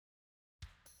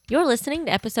You're listening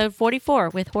to episode 44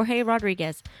 with Jorge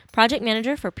Rodriguez, project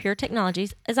manager for Pure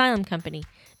Technologies, a Xylem company.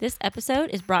 This episode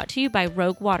is brought to you by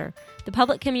Rogue Water, the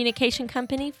public communication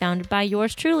company founded by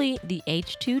yours truly, the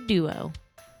H2 Duo.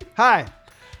 Hi,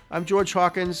 I'm George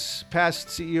Hawkins, past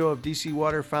CEO of DC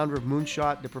Water, founder of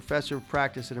Moonshot, the professor of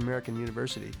practice at American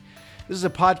University. This is a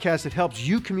podcast that helps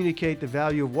you communicate the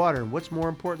value of water, and what's more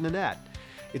important than that?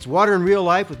 It's Water in Real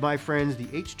Life with my friends, the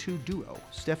H2 Duo,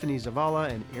 Stephanie Zavala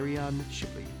and Ariane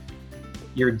Shipley.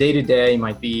 Your day-to-day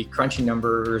might be crunching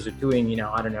numbers or doing,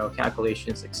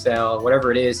 calculations, Excel, whatever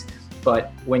it is.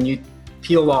 But when you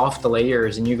peel off the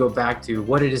layers and you go back to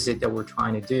what it is that we're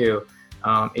trying to do,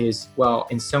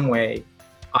 in some way,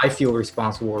 I feel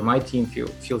responsible, or my team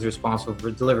feels responsible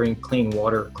for delivering clean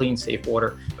water, clean, safe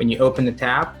water. When you open the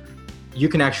tap, you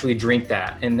can actually drink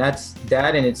that. And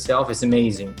that in itself is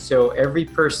amazing. So every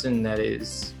person that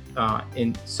is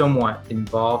somewhat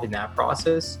involved in that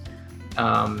process,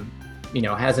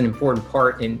 has an important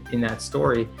part in that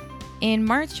story. In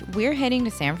March, we're heading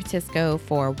to San Francisco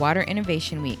for Water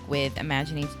Innovation Week with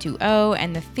Imagine H2O,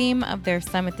 and the theme of their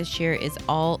summit this year is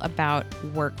all about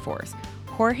workforce.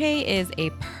 Jorge is a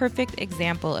perfect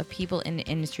example of people in the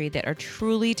industry that are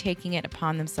truly taking it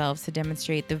upon themselves to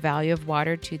demonstrate the value of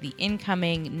water to the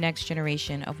incoming next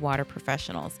generation of water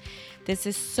professionals. This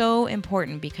is so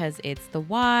important because it's the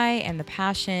why and the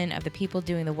passion of the people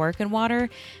doing the work in water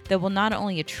that will not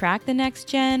only attract the next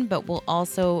gen, but will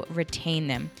also retain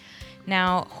them.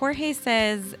 Now, Jorge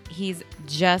says he's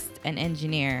just an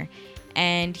engineer,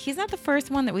 and he's not the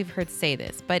first one that we've heard say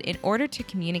this, but in order to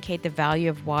communicate the value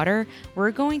of water,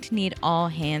 we're going to need all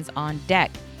hands on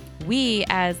deck. We,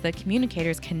 as the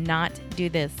communicators, cannot do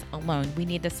this alone. We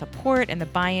need the support and the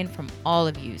buy-in from all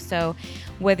of you. So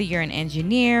whether you're an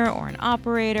engineer or an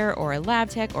operator or a lab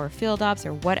tech or a field ops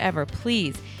or whatever,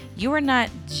 please, you are not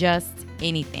just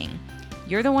anything.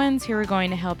 You're the ones who are going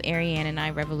to help Ariane and I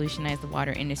revolutionize the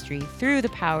water industry through the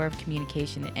power of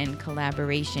communication and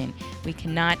collaboration. We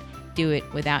cannot do it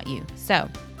without you. So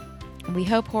we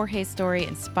hope Jorge's story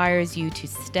inspires you to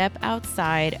step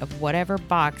outside of whatever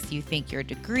box you think your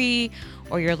degree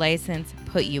or your license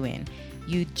put you in.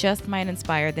 You just might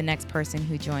inspire the next person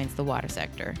who joins the water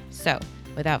sector. So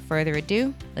without further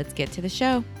ado, let's get to the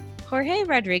show. Jorge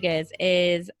Rodriguez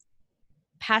is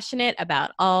passionate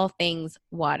about all things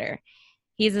water.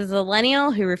 He's a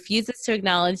zillennial who refuses to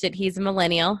acknowledge that he's a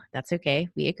millennial. That's okay.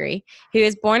 We agree. He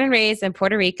was born and raised in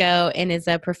Puerto Rico and is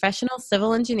a professional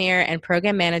civil engineer and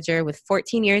program manager with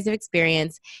 14 years of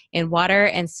experience in water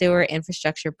and sewer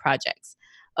infrastructure projects.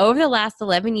 Over the last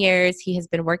 11 years, he has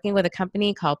been working with a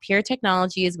company called Pure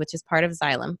Technologies, which is part of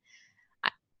Xylem.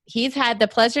 He's had the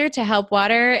pleasure to help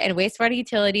water and wastewater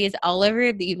utilities all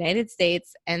over the United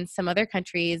States and some other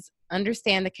countries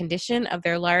understand the condition of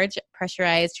their large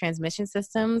pressurized transmission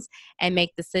systems and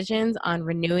make decisions on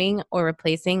renewing or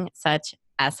replacing such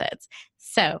assets.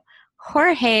 So,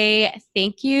 Jorge,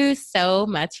 thank you so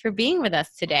much for being with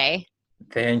us today.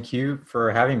 Thank you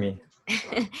for having me.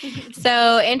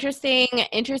 So,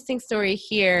 interesting story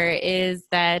here is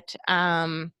that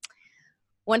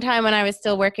one time when I was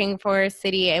still working for a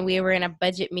city and we were in a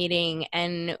budget meeting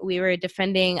and we were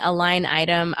defending a line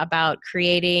item about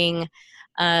creating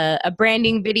a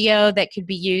branding video that could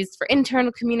be used for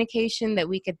internal communication that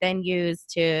we could then use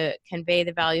to convey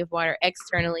the value of water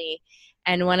externally.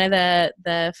 And one of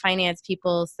the finance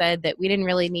people said that we didn't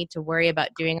really need to worry about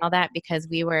doing all that because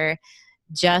we were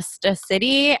just a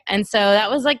city. And so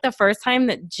that was like the first time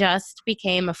that just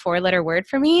became a 4-letter word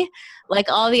for me.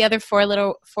 Like all the other four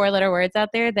letter words out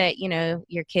there that,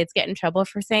 your kids get in trouble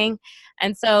for saying.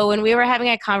 And so when we were having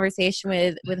a conversation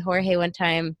with Jorge one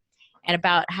time and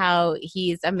about how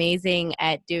he's amazing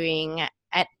at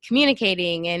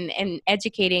communicating and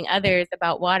educating others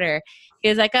about water, he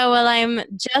was like, oh, well, I'm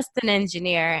just an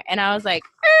engineer. And I was like,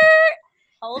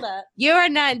 hold up. You are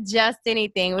not just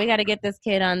anything. We got to get this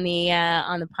kid on the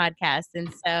podcast.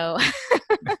 And so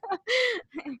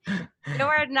you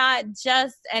are not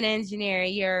just an engineer.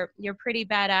 You're pretty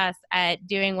badass at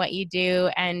doing what you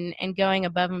do and going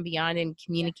above and beyond and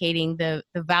communicating the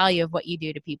value of what you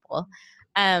do to people.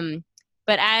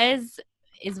 But as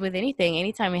is with anything,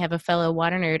 anytime we have a fellow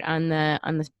water nerd on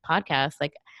the podcast,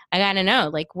 like I gotta know,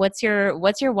 like what's your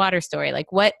water story?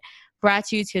 Like what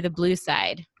brought you to the blue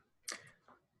side?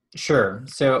 Sure.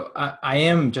 So I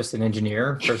am just an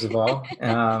engineer, first of all.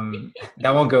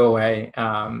 That won't go away.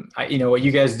 What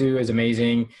you guys do is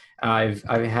amazing. I've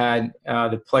had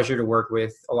the pleasure to work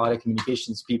with a lot of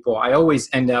communications people. I always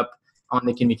end up on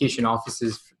the communication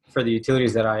offices for the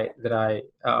utilities that I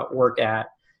work at.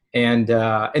 And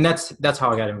that's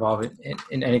how I got involved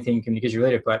in anything communication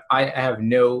related. But I have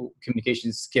no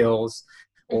communication skills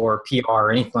or PR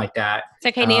or anything like that. It's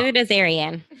okay. Neither does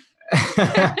Ariane.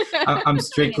 I'm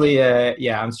strictly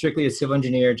I'm strictly a civil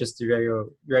engineer, just a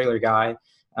regular guy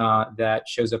that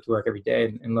shows up to work every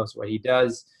day and loves what he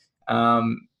does. My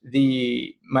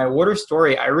water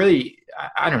story, I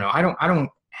don't know. I don't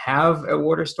have a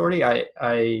water story.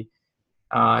 I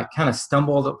kind of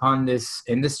stumbled upon this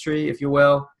industry, if you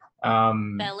will.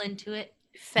 Fell into it.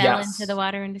 Fell into the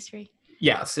water industry.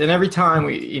 Yes, and every time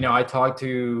I talk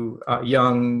to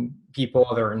young people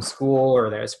that are in school or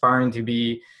they're aspiring to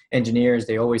be engineers,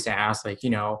 they always ask, like,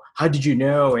 how did you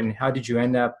know, and how did you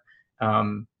end up,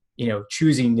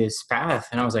 choosing this path?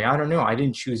 And I was like, I don't know, I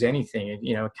didn't choose anything.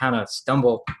 Kind of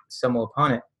stumble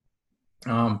upon it.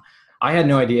 I had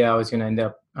no idea I was going to end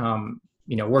up,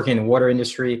 working in the water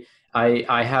industry.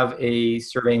 I have a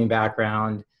surveying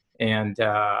background and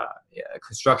a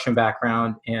construction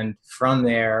background, and from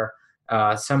there,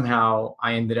 somehow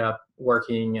I ended up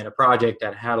working in a project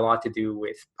that had a lot to do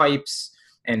with pipes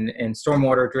and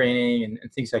stormwater draining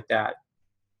and things like that.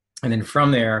 And then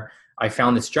from there, I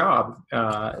found this job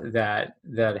that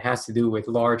has to do with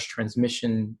large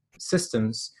transmission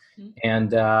systems, and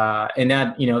that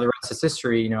the rest is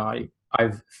history.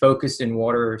 I've focused in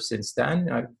water since then.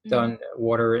 I've done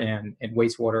water and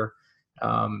wastewater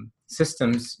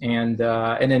systems, and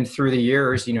then through the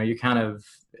years, you kind of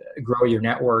grow your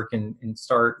network and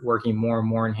start working more and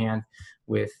more in hand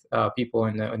with people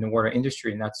in the water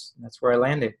industry, and that's where I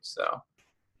landed. So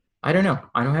I don't know.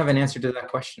 I don't have an answer to that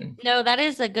question. No, that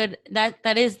is a good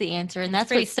that is the answer, and that's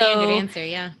Pretty what's standard so answer.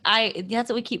 Yeah, that's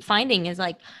what we keep finding is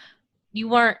like you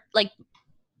weren't like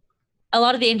a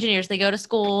lot of the engineers. They go to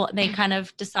school, they kind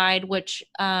of decide which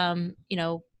not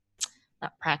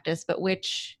practice, but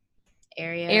which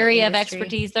area of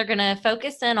expertise they're going to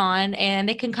focus in on, and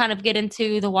they can kind of get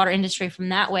into the water industry from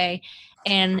that way,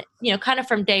 and kind of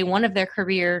from day one of their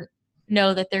career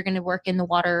know that they're going to work in the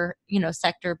water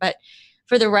sector. But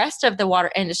for the rest of the water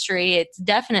industry, it's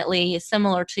definitely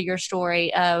similar to your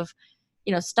story of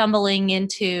stumbling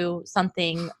into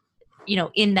something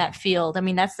in that field. I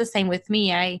mean, that's the same with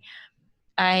me.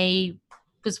 I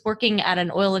was working at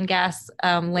an oil and gas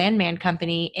landman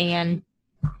company, and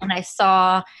I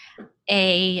saw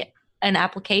an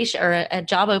application or a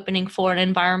job opening for an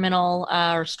environmental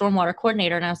or stormwater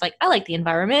coordinator. And I was like, I like the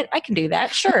environment. I can do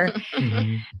that. Sure.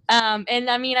 And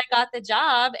I mean, I got the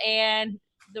job, and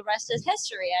the rest is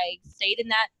history. I stayed in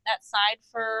that side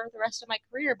for the rest of my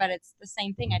career, but it's the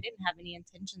same thing. I didn't have any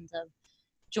intentions of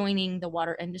joining the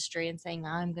water industry and saying,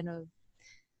 now I'm going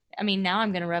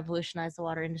to revolutionize the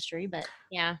water industry, but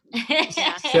yeah.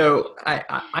 So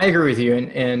I agree with you.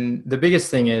 And the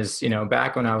biggest thing is,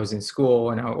 back when I was in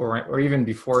school or even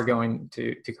before going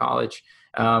to college,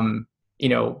 the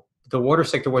water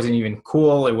sector wasn't even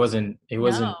cool. It wasn't,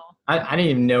 No. I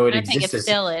didn't even know it I existed. think it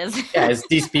still is. Yeah, it's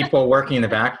these people working in the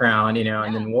background,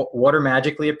 and then water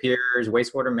magically appears,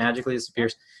 wastewater magically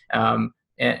disappears.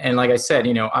 And like I said,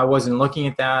 I wasn't looking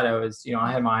at that. I was,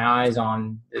 I had my eyes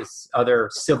on this other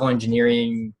civil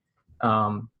engineering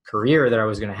career that I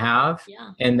was going to have.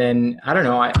 Yeah. And then, I don't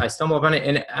know, I stumbled upon it,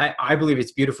 and I believe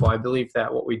it's beautiful. I believe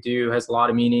that what we do has a lot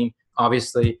of meaning.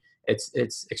 Obviously,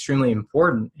 it's extremely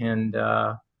important. And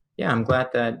I'm glad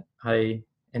that I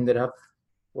ended up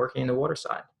working in the water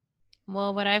side.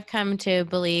 Well, what I've come to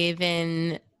believe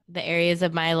in the areas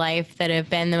of my life that have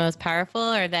been the most powerful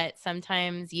are that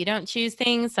sometimes you don't choose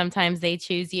things, sometimes they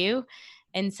choose you.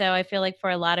 And so I feel like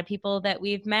for a lot of people that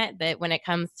we've met, that when it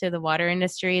comes to the water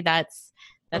industry, that's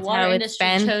how it's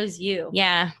been. Chose you.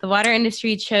 Yeah, the water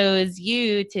industry chose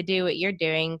you to do what you're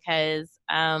doing because,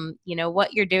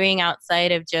 what you're doing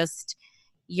outside of just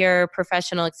your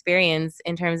professional experience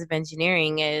in terms of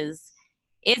engineering is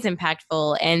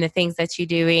impactful, and the things that you're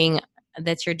doing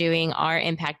are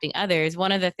impacting others.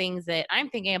 One of the things that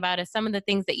I'm thinking about is some of the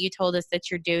things that you told us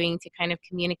that you're doing to kind of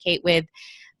communicate with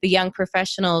the young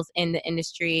professionals in the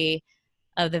industry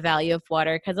of the value of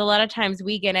water. Because a lot of times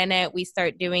we get in it, we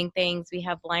start doing things, we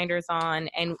have blinders on,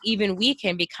 and even we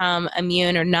can become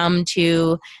immune or numb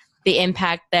to the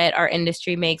impact that our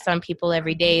industry makes on people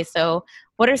every day. So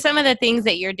what are some of the things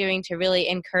that you're doing to really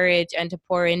encourage and to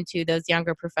pour into those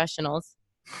younger professionals?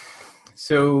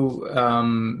 So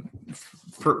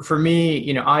for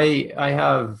me, I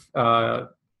have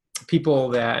people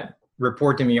that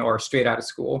report to me are straight out of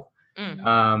school.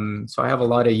 So I have a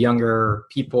lot of younger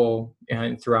people,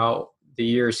 and throughout the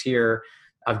years here,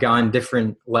 I've gone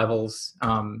different levels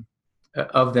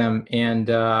of them. And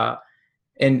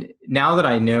now that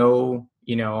I know,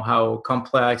 how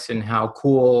complex and how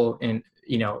cool and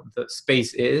the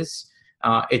space is,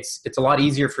 it's a lot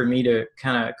easier for me to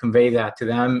kind of convey that to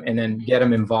them and then get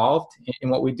them involved in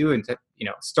what we do, and to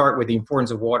start with the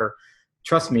importance of water.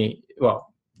 Trust me,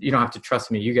 well, you don't have to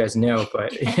trust me, you guys know,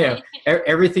 but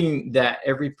everything that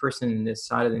every person in this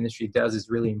side of the industry does is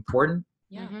really important.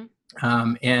 Yeah.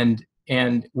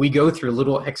 And we go through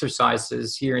little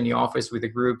exercises here in the office with the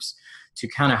groups to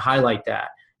kind of highlight that.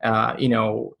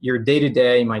 Your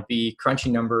day-to-day might be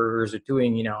crunching numbers or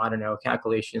doing,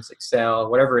 calculations, Excel,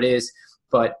 whatever it is.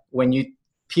 But when you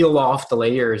peel off the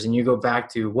layers and you go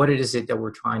back to what it is that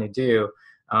we're trying to do,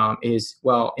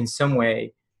 in some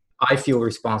way, I feel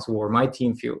responsible, or my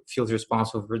team feels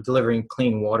responsible for delivering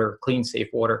clean water, clean, safe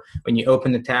water. When you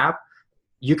open the tap,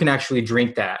 you can actually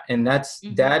drink that. And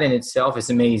that in itself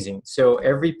is amazing. So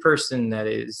every person that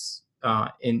is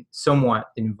somewhat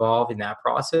involved in that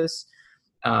process,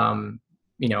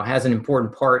 has an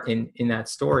important part in that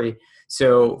story.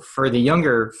 So for the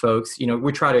younger folks,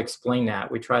 we try to explain that.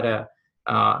 We try to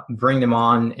bring them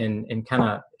on and kind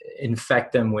of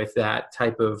infect them with that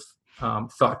type of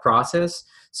thought process,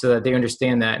 so that they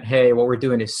understand that, hey, what we're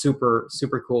doing is super,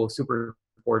 super cool, super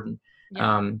important.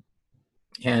 Yeah.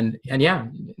 And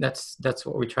that's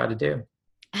what we try to do.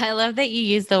 I love that you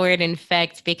use the word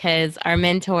infect, because our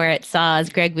mentor at SAW,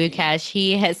 Greg Bukash,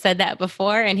 he has said that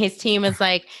before, and his team is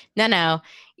like, no,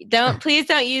 please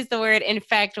don't use the word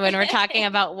infect when we're talking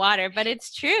about water. But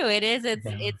it's true.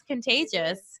 It's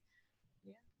contagious.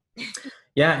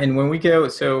 Yeah. And when we go,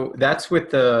 so that's with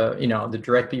the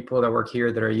direct people that work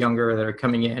here that are younger, that are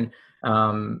coming in,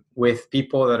 with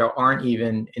people that aren't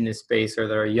even in this space or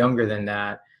that are younger than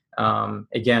that.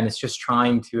 Again, it's just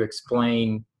trying to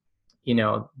explain,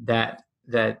 that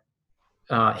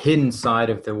hidden side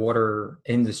of the water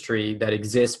industry that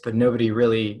exists, but nobody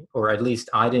really, or at least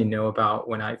I didn't know about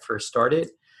when I first started.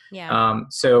 Yeah.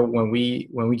 So when we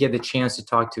get the chance to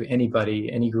talk to anybody,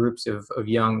 any groups of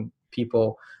young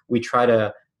people, we try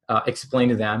to explain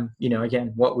to them,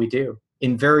 again, what we do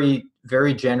in very,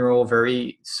 very general,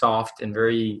 very soft, and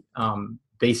very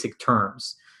basic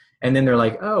terms. And then they're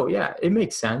like, oh yeah, it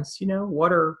makes sense.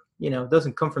 Water,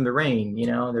 doesn't come from the rain.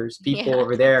 There's people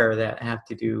over there that have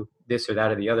to do this or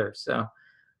that or the other. So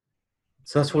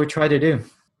that's what we try to do.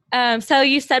 So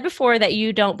you said before that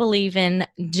you don't believe in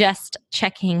just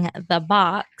checking the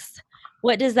box.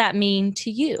 What does that mean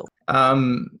to you?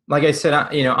 Like I said,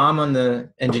 I'm on the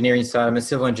engineering side. I'm a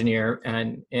civil engineer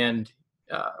and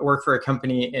work for a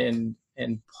company,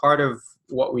 and part of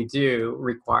what we do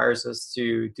requires us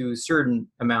to do a certain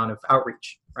amount of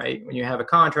outreach, right? When you have a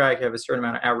contract, you have a certain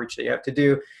amount of outreach that you have to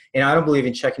do. And I don't believe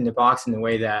in checking the box in the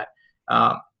way that,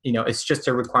 it's just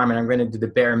a requirement. I'm going to do the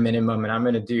bare minimum, and I'm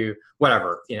going to do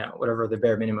whatever the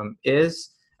bare minimum is.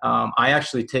 I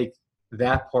actually take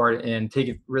that part and take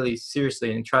it really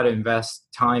seriously and try to invest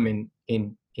time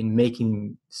in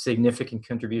making significant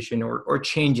contribution or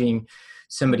changing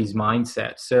somebody's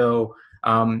mindset. So,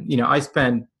 I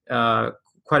spend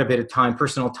quite a bit of time,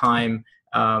 personal time,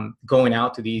 going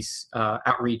out to these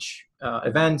outreach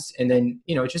events, and then,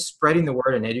 just spreading the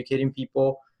word and educating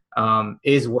people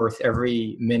is worth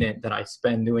every minute that I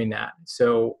spend doing that.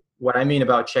 So what I mean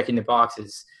about checking the box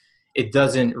is it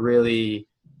doesn't really,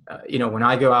 when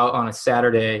I go out on a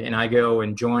Saturday and I go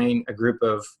and join a group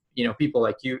of, people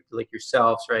like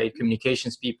yourselves, right?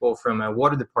 Communications people from a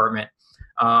water department.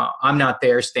 I'm not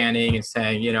there standing and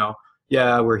saying,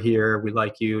 yeah, we're here. We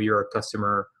like you. You're a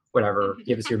customer, whatever,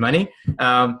 give us your money.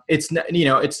 It's,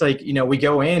 it's like, we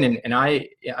go in and I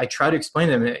try to explain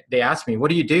to them. They ask me, what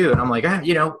do you do? And I'm like,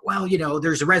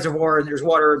 there's a reservoir and there's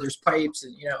water, there's pipes,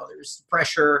 and, there's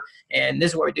pressure, and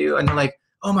this is what we do. And they're like,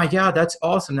 oh my God, that's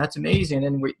awesome. That's amazing.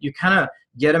 And you kind of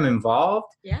get them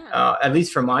involved, at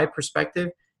least from my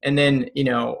perspective. And then,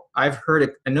 I've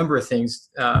heard a number of things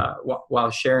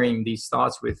while sharing these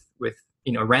thoughts with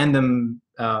random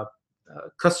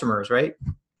customers, right?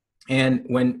 And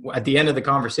when at the end of the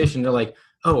conversation, they're like,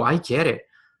 oh, I get it.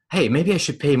 Hey, maybe I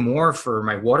should pay more for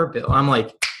my water bill. I'm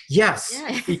like, yes,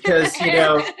 because,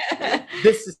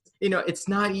 this is, it's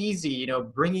not easy,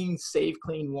 bringing safe,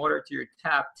 clean water to your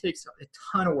tap takes a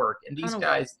ton of work. And these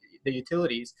guys, the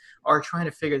utilities, are trying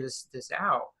to figure this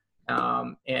out.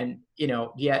 And,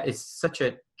 it's such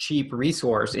a cheap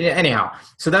resource. Anyhow,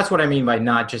 so that's what I mean by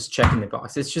not just checking the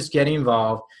box. It's just getting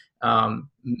involved,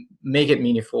 make it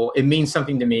meaningful. It means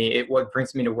something to me. What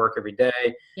brings me to work every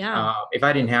day. Yeah. If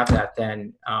I didn't have that,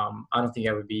 then I don't think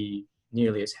I would be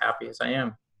nearly as happy as I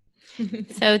am.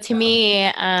 So to me,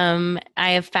 I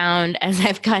have found as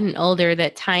I've gotten older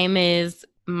that time is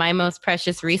my most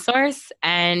precious resource.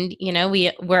 And,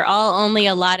 we're all only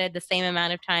allotted the same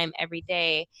amount of time every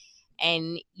day.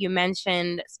 And you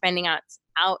mentioned spending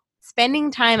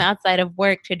spending time outside of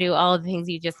work to do all of the things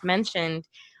you just mentioned,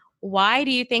 why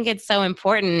do you think it's so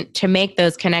important to make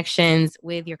those connections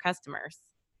with your customers?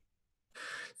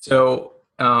 So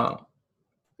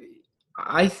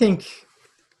I think,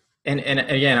 and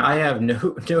again, I have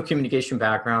no communication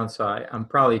background, so I'm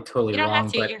probably totally You don't wrong.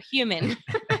 have to. But You're human.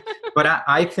 but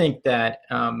I think that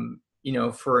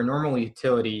for a normal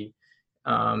utility,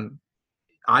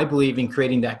 I believe in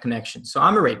creating that connection. So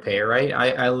I'm a ratepayer, right?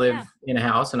 I live in a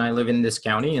house and I live in this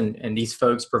county, and these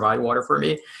folks provide water for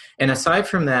me. And aside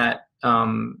from that,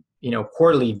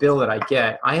 quarterly bill that I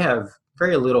get, I have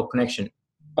very little connection.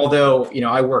 Although,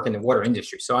 I work in the water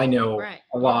industry, so I know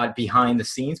a lot behind the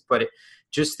scenes, but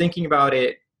just thinking about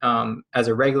it as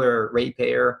a regular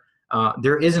ratepayer,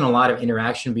 there isn't a lot of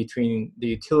interaction between the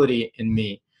utility and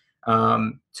me.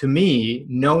 To me,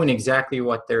 knowing exactly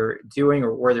what they're doing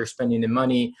or where they're spending the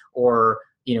money, or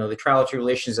the trial and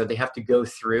tribulations that they have to go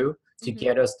through to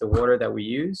get us the water that we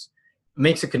use,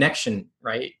 makes a connection,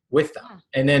 right, with them.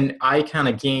 And then I kind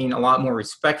of gain a lot more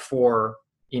respect for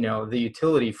the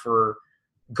utility for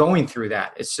going through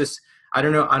that. It's just, I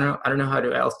don't know how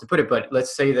else to put it, but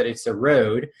let's say that it's a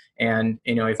road, and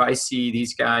if I see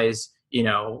these guys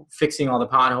fixing all the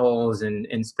potholes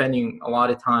and spending a lot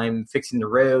of time fixing the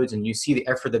roads, and you see the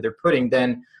effort that they're putting,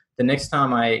 then the next time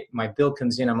my bill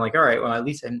comes in, I'm like, all right, well, at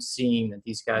least I'm seeing that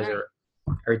these guys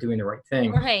are doing the right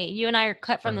thing. Or, hey, you and I are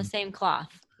cut from the same cloth.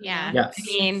 Yeah. Yes. I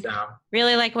mean,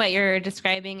 really like what you're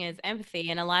describing is empathy.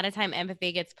 And a lot of time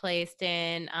empathy gets placed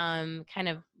in kind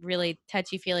of really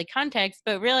touchy-feely context,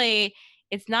 but really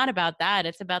it's not about that.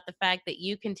 It's about the fact that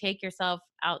you can take yourself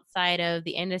outside of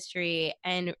the industry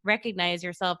and recognize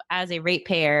yourself as a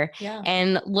ratepayer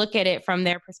and look at it from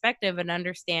their perspective and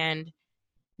understand,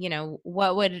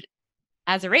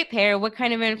 as a ratepayer, what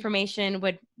kind of information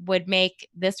would make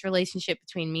this relationship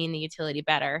between me and the utility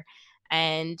better.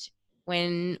 And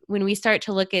when we start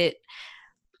to look at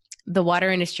the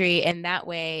water industry in that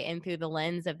way and through the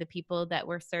lens of the people that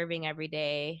we're serving every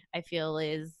day, I feel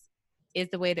is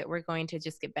the way that we're going to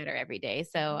just get better every day.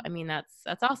 So, I mean, that's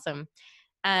awesome.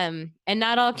 And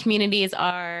not all communities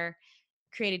are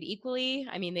created equally.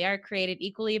 I mean, they are created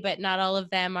equally, but not all of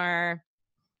them are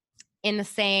in the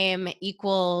same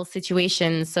equal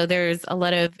situation. So there's a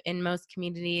lot of, in most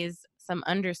communities, some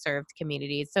underserved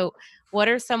communities. So what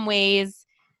are some ways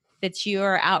that you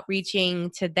are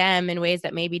outreaching to them in ways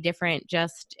that may be different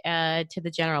just to the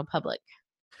general public?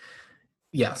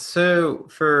 Yeah. So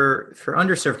for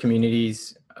underserved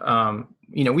communities,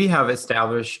 we have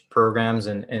established programs,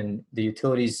 and the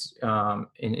utilities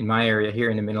in my area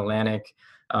here in the Mid-Atlantic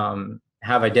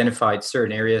have identified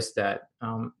certain areas that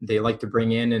they like to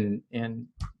bring in and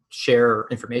share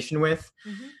information with.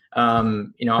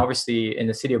 Obviously in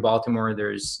the city of Baltimore,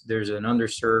 there's an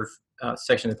underserved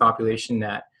section of the population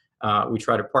that we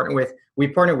try to partner with. We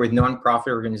partner with nonprofit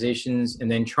organizations and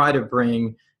then try to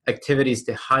bring activities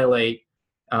to highlight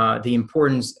the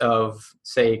importance of,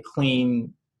 say,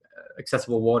 clean,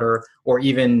 accessible water, or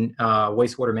even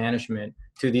wastewater management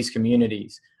to these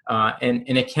communities. And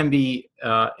it can be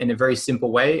in a very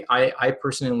simple way. I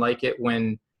personally like it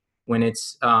when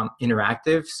it's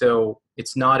interactive. So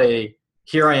it's not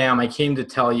here I am, I came to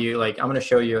tell you, like, I'm going to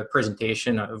show you a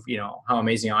presentation of, how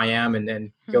amazing I am, and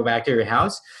then go back to your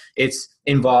house. It's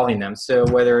involving them. So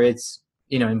whether it's,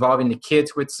 involving the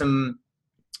kids with some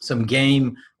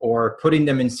game, or putting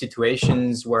them in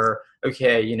situations where,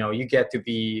 okay, you get to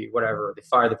be whatever, the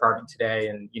fire department today,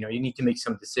 and, you need to make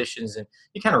some decisions, and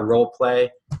you kind of role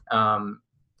play.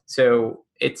 So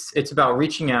it's about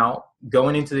reaching out,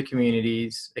 going into the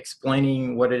communities,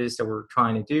 explaining what it is that we're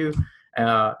trying to do,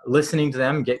 listening to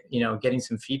them, getting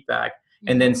some feedback,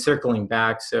 and then circling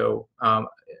back. So,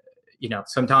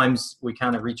 sometimes we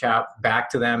kind of reach out back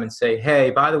to them and say, hey,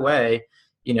 by the way,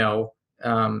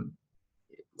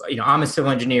 I'm a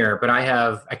civil engineer, but I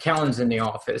have accountants in the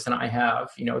office, and I have,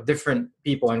 different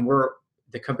people, and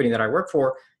the company that I work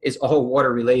for is all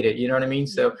water related. You know what I mean?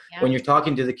 So when you're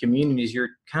talking to the communities, you're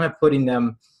kind of putting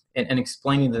them and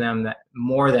explaining to them that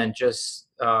more than just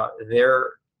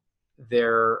their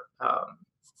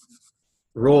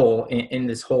role in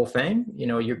this whole thing.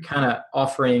 You're kind of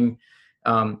offering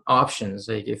options,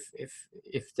 like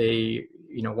if they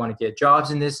want to get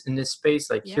jobs in this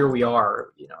space, like here we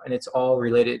are, and it's all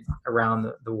related around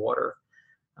the water.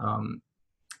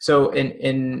 So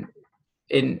in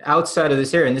outside of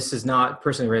this area, and this is not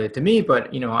personally related to me,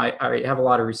 but I have a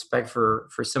lot of respect for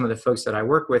some of the folks that I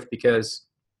work with, because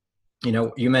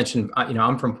you mentioned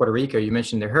I'm from Puerto Rico. You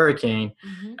mentioned the hurricane.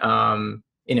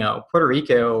 Puerto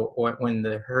Rico, when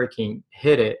the hurricane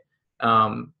hit it,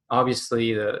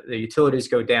 obviously the utilities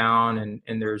go down,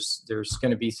 and there's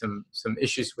going to be some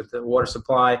issues with the water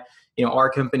supply. Our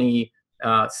company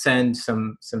send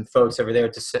some folks over there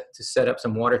to set up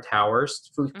some water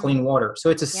towers for clean water. So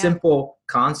it's a simple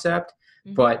concept,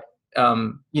 but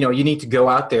you need to go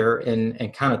out there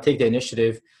and kind of take the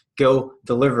initiative, go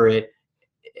deliver it,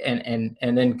 and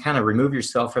then kind of remove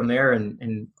yourself from there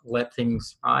and let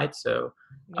things ride. So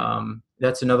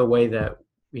that's another way that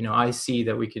I see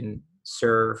that we can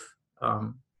serve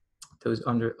those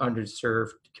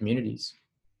underserved communities.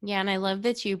 Yeah, and I love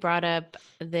that you brought up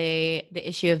the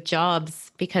issue of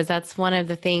jobs, because that's one of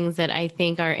the things that I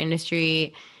think our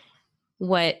industry,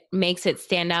 what makes it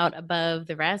stand out above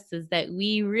the rest, is that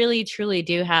we really truly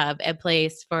do have a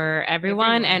place for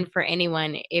everyone and for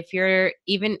anyone. If you're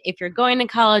going to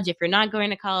college, if you're not going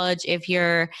to college, if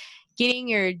you're getting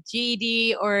your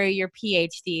GED or your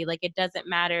PhD, like, it doesn't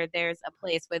matter. There's a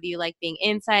place, whether you like being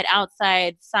inside,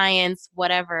 outside, science,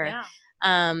 whatever. Yeah.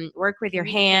 Work with your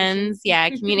hands. Yeah.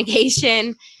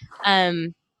 Communication.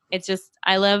 It's just,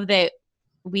 I love that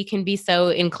we can be so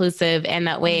inclusive in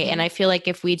that way. And I feel like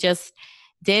if we just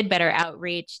did better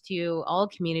outreach to all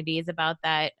communities about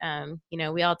that,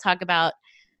 we all talk about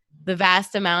the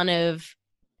vast amount of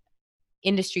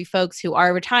industry folks who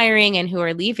are retiring and who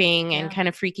are leaving and kind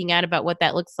of freaking out about what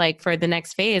that looks like for the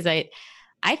next phase.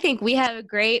 I think we have a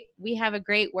great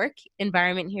work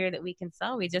environment here that we can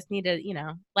sell. We just need to,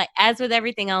 like, as with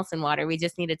everything else in water, we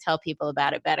just need to tell people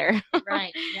about it better.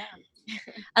 Right. Yeah.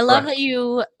 I love that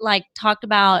you talked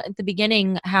about at the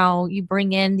beginning how you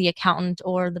bring in the accountant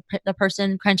or the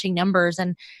person crunching numbers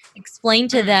and explain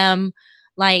to them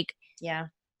why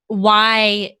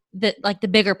the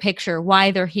bigger picture, why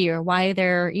they're here, why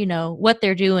they're, what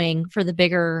they're doing for the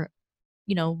bigger,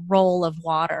 role of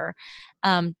water.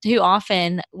 Too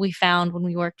often we found when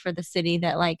we worked for the city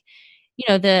that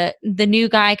the new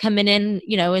guy coming in,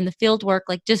 in the field work,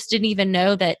 just didn't even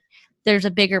know that there's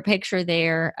a bigger picture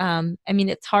there.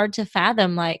 It's hard to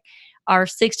fathom our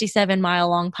 67-mile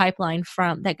long pipeline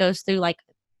that goes through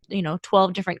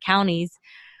 12 different counties.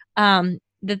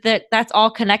 That's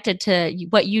all connected to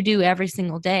what you do every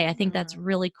single day. I think that's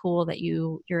really cool that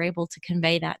you're able to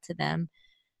convey that to them.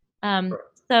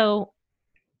 So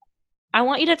I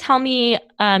want you to tell me,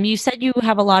 you said you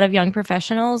have a lot of young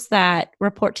professionals that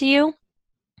report to you.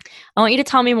 I want you to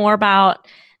tell me more about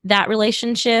that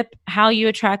relationship, how you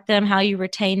attract them, how you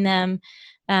retain them,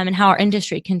 and how our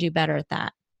industry can do better at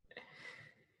that.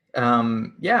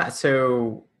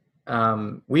 So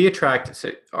we attract,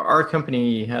 so our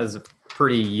company has a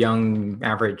pretty young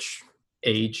average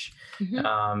age.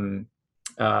 We're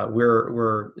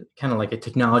kind of like a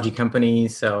technology company.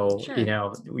 So,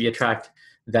 we attract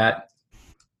that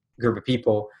group of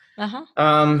people.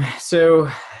 So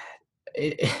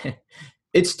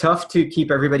it's tough to keep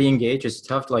everybody engaged. It's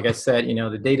tough. Like I said,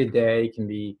 the day-to-day can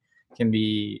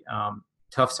be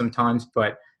tough sometimes,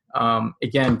 but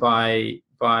again, by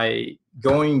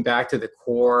going back to the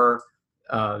core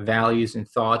values and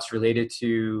thoughts related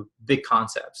to big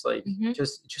concepts,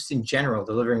 just in general,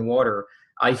 delivering water,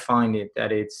 I find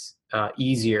that it's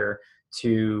easier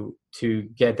to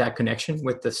get that connection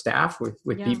with the staff,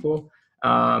 with people.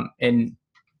 And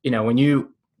when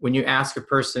you ask a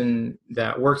person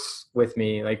that works with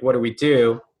me, what do we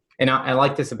do? And I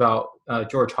like this about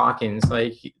George Hawkins.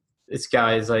 This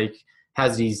guy is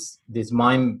has these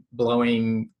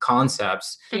mind-blowing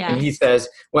concepts, and he says,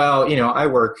 well, I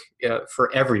work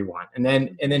for everyone, and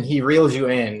then he reels you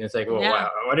in. It's wow,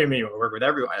 what do you mean you work with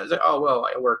everyone? I was oh, well,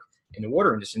 I work in the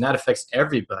water industry, and that affects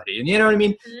everybody, and you know what I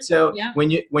mean. So when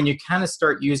you kind of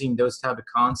start using those type of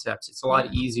concepts, it's a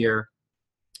lot easier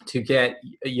to get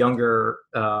younger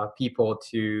people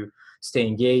to stay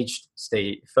engaged,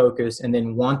 stay focused, and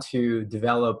then want to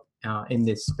develop in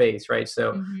this space, right?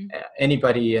 So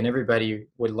anybody and everybody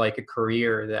would like a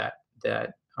career that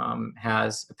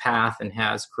has a path and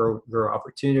has grow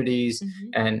opportunities,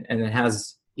 and it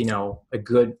has a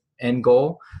good end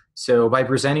goal. So by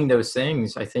presenting those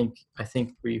things, I think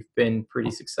we've been pretty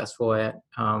successful at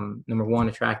number one,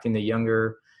 attracting the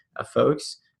younger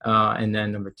folks. And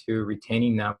then number two,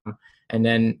 retaining them. And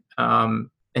then, and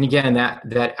again,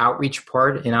 that outreach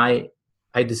part, and I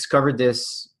discovered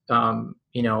this,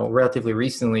 relatively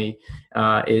recently,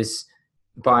 is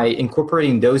by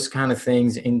incorporating those kind of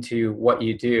things into what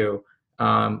you do.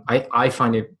 I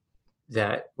find it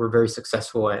that we're very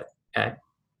successful at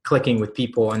clicking with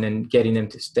people and then getting them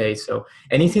to stay. So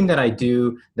anything that I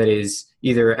do that is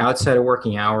either outside of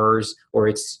working hours or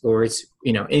it's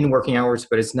in working hours,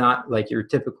 but it's not like your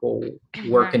typical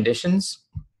work conditions,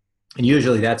 and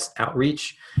usually that's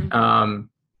outreach.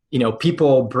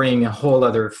 people bring a whole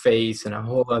other face and a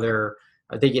whole other,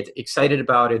 they get excited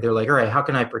about it. They're like, all right, how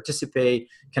can I participate?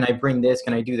 Can I bring this?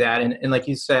 Can I do that? And like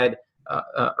you said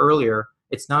earlier,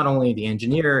 it's not only the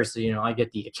engineers, I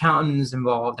get the accountants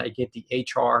involved, I get the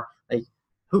HR, like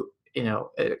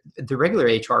the regular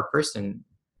HR person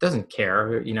doesn't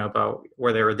care, about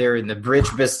whether they're in the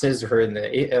bridge business or in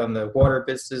the water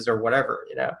business or whatever,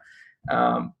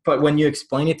 but when you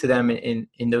explain it to them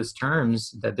in those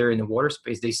terms that they're in the water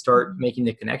space, they start making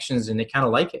the connections and they kind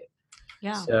of like it.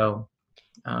 Yeah. So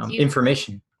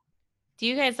information. Do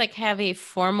you guys have a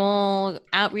formal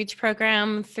outreach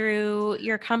program through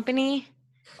your company,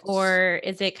 or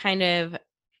is it kind of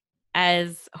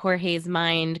as Jorge's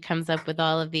mind comes up with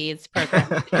all of these programs,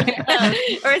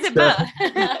 or is it both?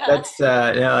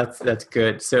 That's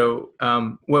good. So,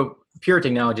 Pure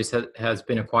Technologies has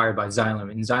been acquired by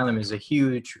Xylem, and Xylem is a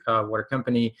huge water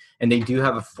company, and they do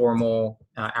have a formal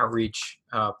outreach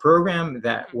program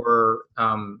that we're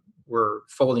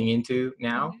folding into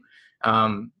now.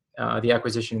 The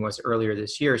acquisition was earlier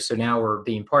this year, so now we're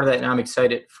being part of that, and I'm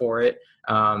excited for it.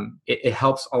 It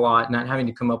helps a lot not having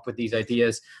to come up with these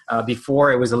ideas.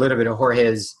 Before, it was a little bit of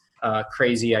Jorge's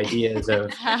crazy ideas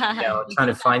of trying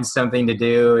to find something to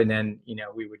do, and then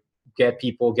we would get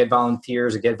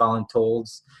volunteers or get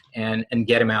voluntold and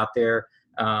get them out there.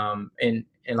 And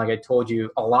like I told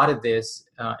you, a lot of this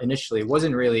initially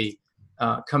wasn't really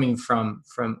coming from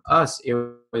us. It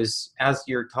was, as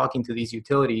you're talking to these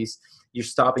utilities, you're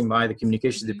stopping by the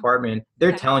communications department,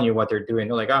 they're telling you what they're doing.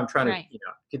 They're like, oh, I'm trying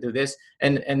to do this.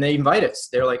 And they invite us.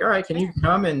 They're like, all right, can you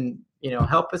come and,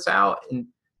 help us out? And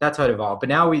that's how it evolved. But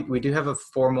now we do have a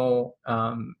formal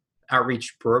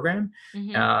outreach program.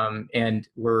 And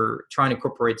we're trying to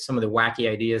incorporate some of the wacky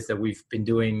ideas that we've been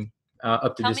doing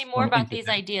up to this point. Tell me more about these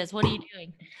ideas. What are you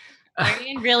doing?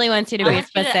 Marian really wants you to be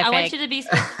specific. I want you to be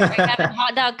specific. Are you having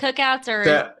hot dog cookouts, or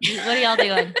what are y'all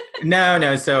doing?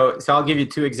 No. So I'll give you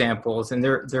two examples, and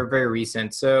they're very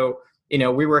recent. So,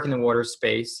 we work in the water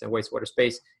space, the wastewater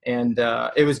space, and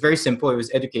it was very simple. It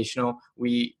was educational.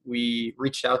 We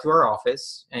reached out to our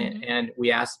office and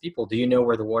we asked people, do you know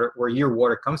where your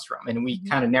water comes from? And we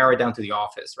kind of narrowed it down to the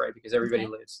office, right? Because everybody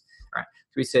lives. Right.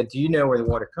 So we said, do you know where the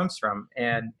water comes from?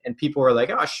 And people were like,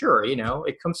 oh, sure.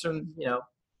 It comes from,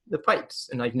 the pipes.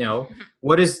 And like, no,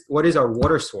 what is our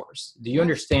water source? Do you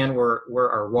understand where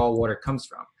our raw water comes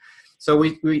from? So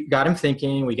we got him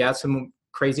thinking. We got some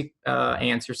crazy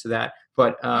answers to that,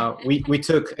 but we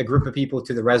took a group of people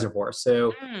to the reservoir.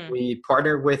 So we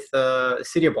partnered with the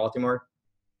city of Baltimore,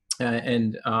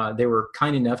 and they were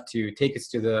kind enough to take us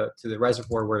to the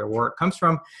reservoir where the water comes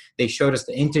from. They showed us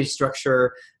the intake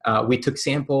structure. We took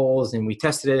samples and we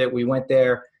tested it. We went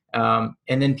there.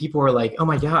 And then people were like, oh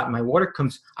my God, my water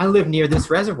I live near this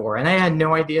reservoir. And I had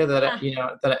no idea that,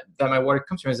 that my water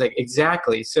comes from. It's like,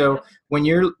 exactly. So when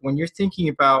you're thinking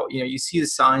about, you see the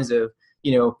signs of,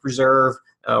 preserve,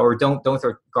 or don't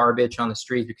throw garbage on the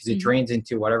street because it drains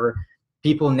into whatever,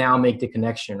 people now make the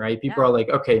connection, right? People are like,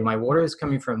 okay, my water is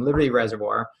coming from Liberty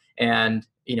Reservoir, and,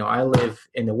 I live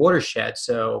in the watershed.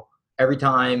 So every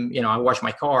time, I wash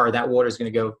my car, that water is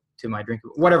going to go to my drink,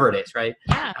 whatever it is, right?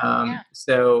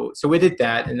 So we did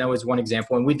that, and that was one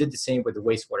example. And we did the same with the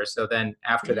wastewater. So then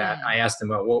after that, I asked them,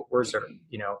 well, where's our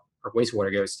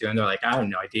wastewater goes to? And they're like, I have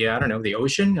no idea. I don't know, the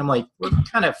ocean? I'm like, we're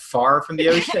kind of far from the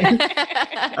ocean.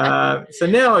 So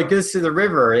no, it goes to the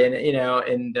river.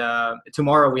 And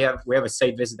tomorrow we have a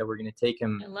site visit that we're going to take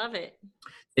them. I love it.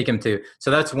 Take them to.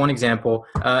 So that's one example.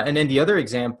 And then the other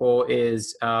example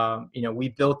is, we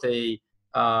built a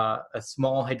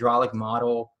small hydraulic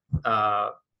model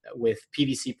with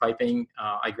PVC piping.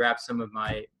 I grabbed some of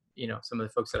the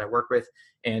folks that I work with,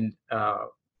 and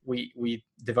we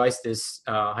devised this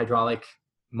hydraulic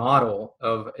model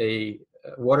of a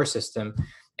water system.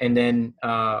 And then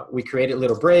we created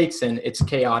little breaks, and it's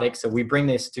chaotic. So we bring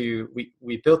this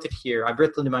we built it here. I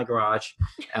built it in my garage,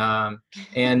 and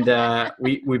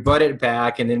we brought it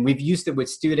back. And then we've used it with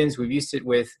students. We've used it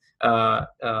with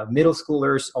middle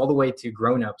schoolers all the way to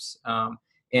grownups.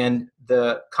 And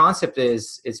the concept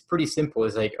is pretty simple.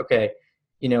 It's like, okay,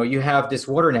 you have this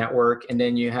water network, and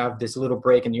then you have this little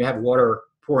break, and you have water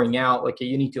pouring out. Like,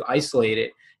 you need to isolate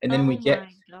it. And then we get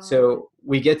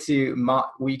to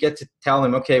tell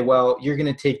them, okay, well, you're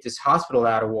going to take this hospital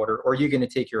out of water, or you're going to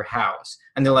take your house.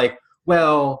 And they're like,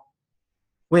 well,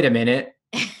 wait a minute.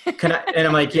 Can I? And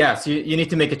I'm like, yes, you need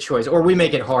to make a choice, or we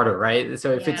make it harder, right?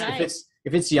 So if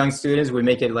it's young students, we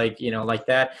make it like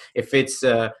that. If it's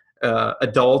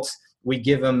adults, we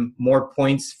give them more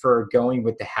points for going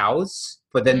with the house,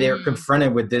 but then they're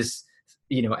confronted with this,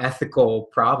 ethical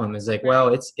problem. Is like,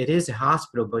 well, it is a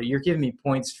hospital, but you're giving me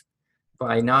points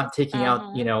by not taking out,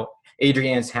 Uh-huh.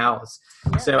 Adrienne's house.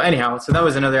 Yeah. So anyhow, so that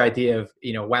was another idea of,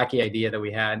 wacky idea that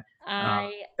we had,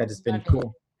 I that has been love it.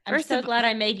 cool. I'm First so of- glad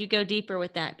I made you go deeper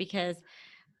with that because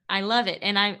I love it.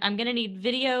 And I'm going to need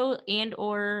video and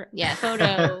or Yes.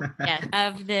 photo Yes.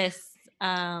 of this,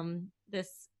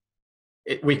 this.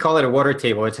 We call it a water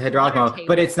table. It's a hydraulic Water model,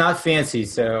 but table. it's not fancy.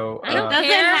 So I don't It doesn't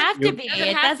care. have to You- be. Doesn't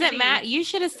It have to doesn't be. matter. You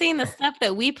should have seen the stuff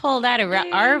that we pulled out of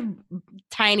our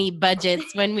tiny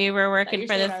budgets when we were working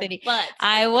for the city.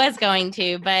 I was going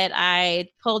to, but I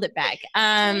pulled it back.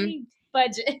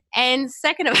 Budget. And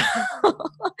second of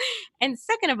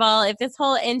all, if this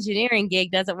whole engineering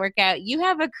gig doesn't work out, you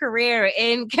have a career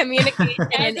in communication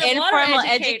and As a water informal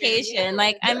educator, education. yeah.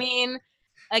 Like, I mean,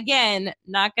 again,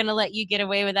 not going to let you get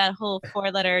away with that whole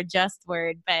 4-letter just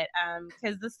word, but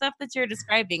because the stuff that you're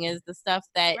describing is the stuff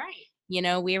that Right.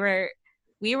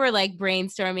 we were like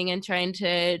brainstorming and trying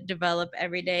to develop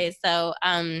every day. So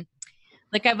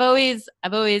like I've always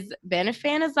been a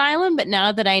fan of Xylem, but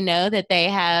now that I know that they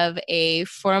have a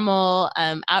formal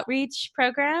outreach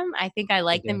program, I think I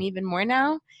like them even more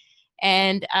now.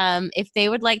 And if they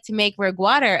would like to make Rogue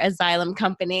Water a Xylem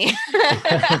company,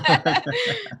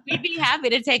 we'd be happy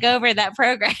to take over that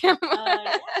program.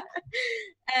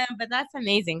 But that's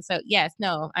amazing. So yes,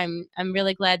 no, I'm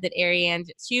really glad that Ariane,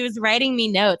 she was writing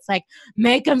me notes like,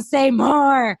 make them say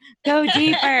more, go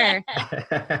deeper.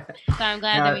 So I'm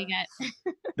glad that we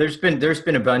got. there's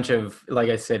been a bunch of, like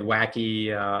I said, wacky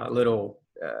little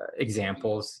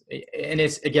examples, and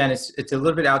it's a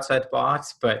little bit outside the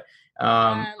box, but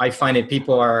I find that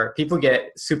people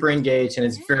get super engaged, and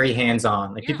it's very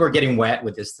hands-on. Like people are getting wet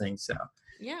with this thing. So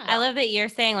Yeah. I love that you're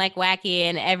saying like wacky,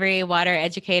 and every water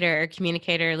educator or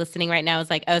communicator listening right now is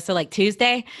like, oh, so like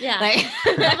Tuesday? Yeah. Like,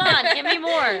 Come on, give me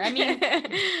more.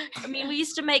 I mean, we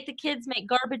used to make the kids make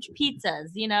garbage pizzas,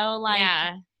 like,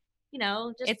 yeah,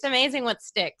 just, it's amazing what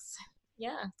sticks.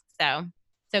 yeah.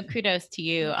 So kudos to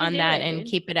you You can on do that, it, and dude.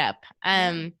 keep it up.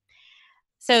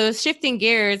 So shifting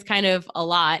gears kind of a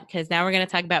lot, because now we're going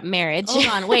to talk about marriage. Hold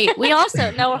on, wait.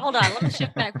 Hold on. Let me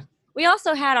shift back. We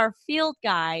also had our field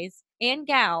guys and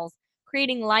gals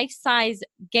creating life-size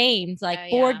games,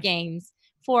 like board games,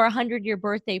 for a 100-year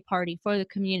birthday party for the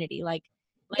community. Like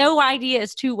no idea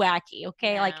is too wacky.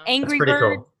 Okay, like No. that's Angry pretty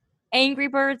Birds, cool. Angry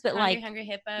Birds, but like Hungry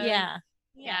Hippos. yeah,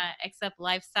 Yeah, except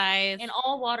life size. and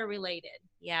all water related.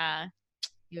 yeah.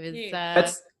 It was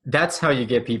Dude. That's how you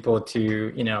get people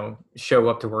to show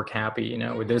up to work happy,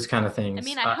 with those kind of things. I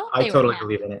mean, I hope I they were totally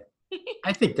happy. believe in it.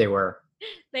 I think they were.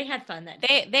 They had fun that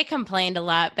day. they complained a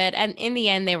lot, but in the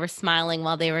end they were smiling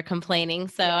while they were complaining.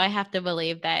 So Yeah. I have to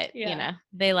believe that, Yeah.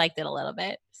 they liked it a little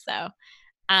bit. So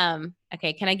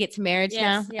okay, can I get to marriage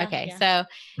Yes, now? yeah, Okay. yeah.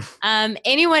 So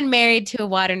anyone married to a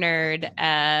water nerd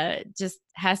just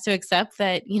has to accept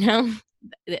that,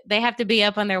 they have to be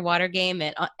up on their water game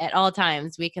at all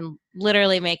times. We can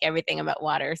literally make everything about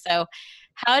water. So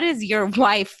how does your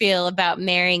wife feel about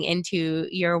marrying into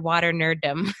your water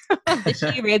nerddom? Does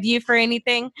she rib you for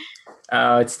anything?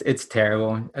 Oh, it's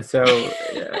terrible. So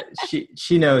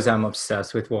she knows I'm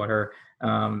obsessed with water,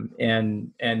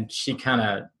 and she kind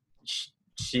of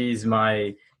she's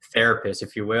my therapist,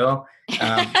 if you will.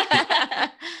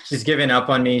 She's given up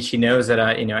on me. She knows that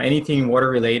anything water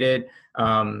related,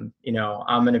 I'm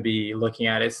going to be looking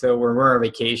at it. So when we're on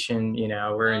vacation,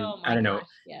 we're in, I don't know,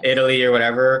 Italy or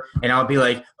whatever. And I'll be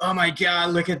like, oh my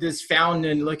God, look at this fountain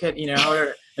and look at,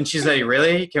 and she's like,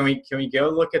 really? Can we go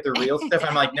look at the real stuff?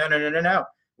 I'm like, no.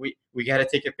 We got to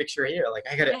take a picture here. Like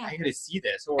I gotta see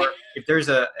this. Or if there's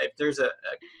a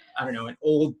I don't know, an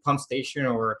old pump station,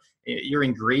 or you're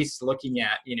in Greece looking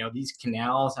at, these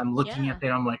canals, I'm looking at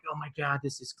that. I'm like, oh my God,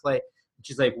 this is clay.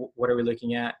 She's like, what are we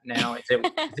looking at now? Is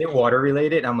it water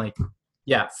related? I'm like,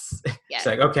 yes. It's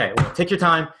like, okay, well, take your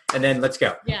time and then let's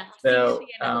go. Yeah. So,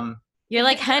 you're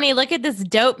like, honey, look at this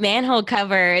dope manhole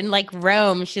cover in like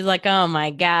Rome. She's like, oh my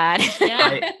God.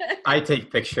 Yeah. I take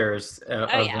pictures of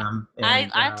them.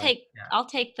 And, I'll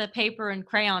take the paper and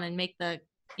crayon and make the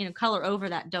color over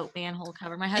that dope manhole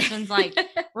cover. My husband's like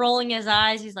rolling his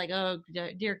eyes. He's like, oh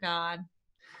dear God.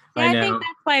 Yeah, I think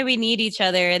that's why we need each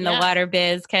other in the water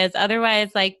biz, because otherwise,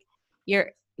 like,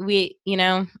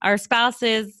 our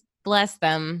spouses, bless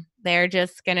them, they're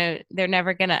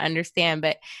never gonna understand.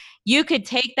 But you could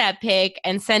take that pic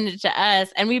and send it to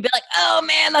us, and we'd be like, oh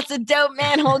man, that's a dope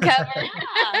manhole cover.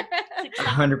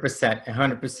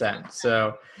 100%.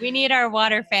 So we need our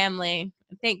water family.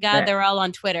 Thank God they're all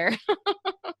on Twitter.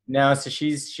 No, so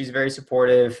she's very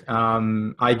supportive.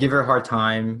 I give her a hard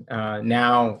time.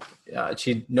 Now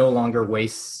she no longer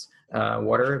wastes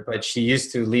water, but she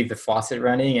used to leave the faucet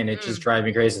running, and it just drives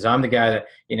me crazy. So I'm the guy that,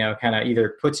 kind of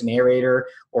either puts an aerator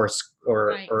or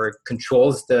Right. or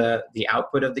controls the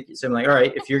output of the. So I'm like, all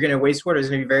right, if you're going to waste water,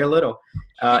 there's going to be very little.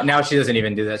 Now she doesn't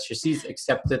even do that. She's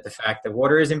accepted the fact that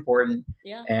water is important,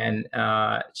 Yeah. and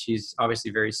she's obviously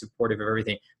very supportive of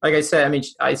everything. Like I said, I mean,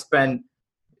 I spend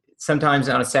sometimes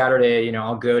on a Saturday,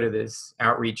 I'll go to this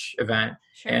outreach event.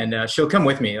 Sure. And she'll come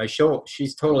with me. Like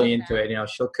she's totally into that. it.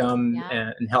 She'll come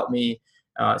Yeah. and help me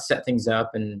set things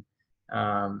up. And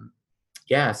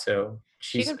so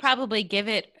She could probably give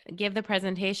the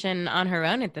presentation on her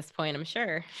own at this point, I'm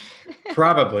sure. she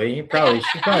probably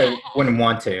wouldn't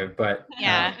want to, but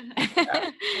Yeah.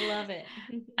 I love it.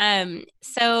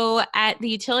 So at the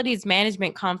Utilities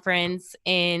Management Conference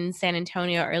in San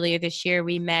Antonio earlier this year,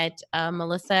 we met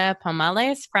Melissa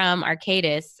Pomales from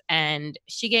Arcadis, and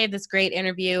she gave this great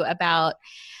interview about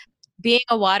being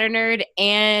a water nerd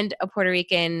and a Puerto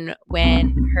Rican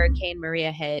when Hurricane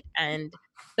Maria hit. And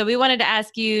so we wanted to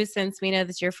ask you, since we know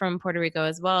that you're from Puerto Rico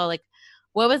as well, like,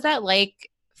 what was that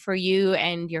like for you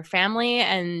and your family?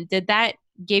 And did that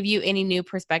give you any new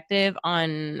perspective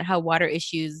on how water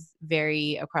issues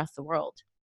vary across the world?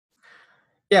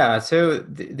 Yeah, so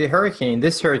this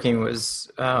hurricane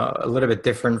was a little bit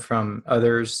different from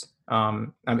others.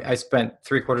 I spent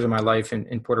 3/4 of my life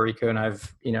in Puerto Rico, and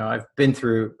I've been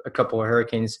through a couple of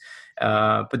hurricanes,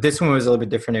 but this one was a little bit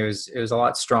different. It was a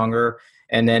lot stronger,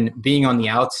 and then being on the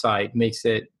outside makes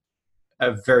it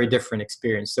a very different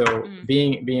experience. So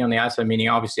being on the outside, meaning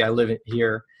obviously I live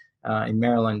here in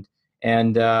Maryland,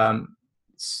 and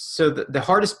so the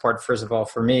hardest part, first of all,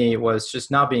 for me was just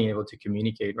not being able to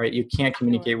communicate. Right, you can't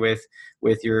communicate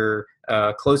with your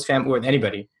close family, with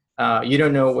anybody. You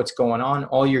don't know what's going on.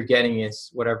 All you're getting is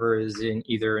whatever is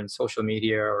either in social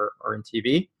media or in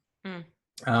TV.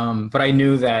 But I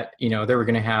knew that they were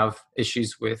going to have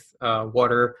issues with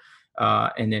water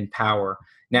and then power.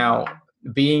 Now,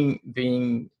 being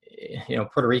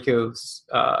Puerto Rico's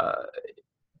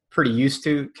pretty used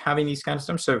to having these kinds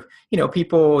of stuff. So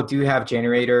people do have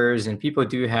generators, and people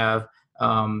do have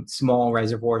small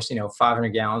reservoirs, 500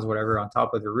 gallons, whatever, on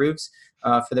top of the roofs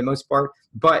for the most part.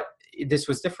 But this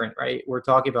was different, right? We're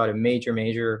talking about a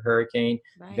major hurricane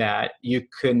that you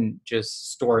couldn't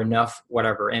just store enough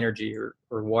whatever energy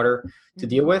or water to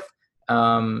deal with.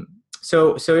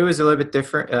 So it was a little bit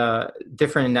different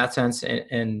in that sense,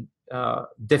 and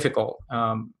difficult.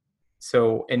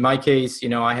 So in my case,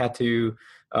 I had to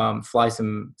fly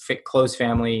some close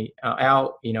family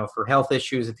out, for health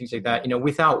issues and things like that.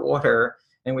 Without water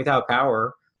and without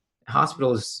power,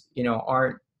 hospitals,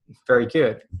 aren't very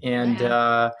good. And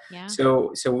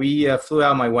so we flew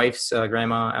out my wife's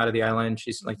grandma out of the island.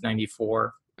 She's like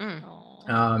 94.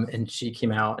 And she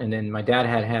came out, and then my dad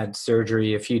had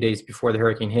surgery a few days before the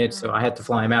hurricane hit, so I had to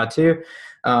fly him out too.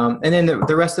 And then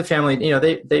the rest of the family,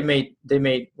 they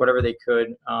made whatever they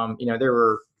could. They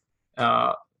were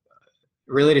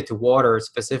related to water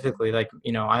specifically. Like,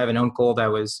 I have an uncle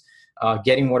that was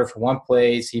getting water from one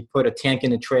place. He put a tank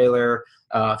in the trailer,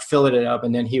 filled it up,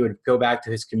 and then he would go back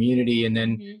to his community and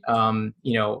then,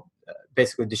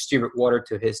 basically distribute water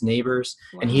to his neighbors.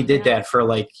 And he did that for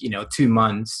 2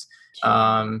 months.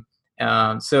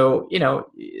 So,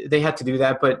 they had to do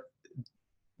that, but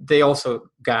they also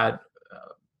got,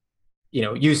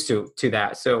 used to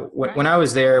that. So when I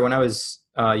was there, when I was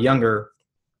younger,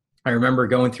 I remember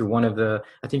going through one of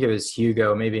I think it was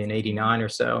Hugo, maybe in '89 or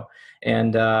so.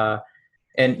 And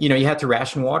you had to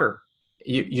ration water.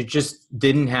 You just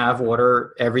didn't have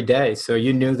water every day. So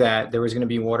you knew that there was going to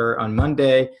be water on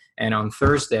Monday and on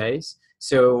Thursdays.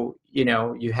 So,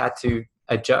 you had to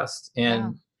adjust.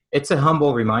 And it's a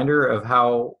humble reminder of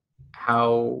how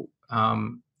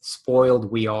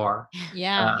spoiled we are.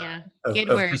 Good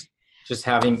word. Just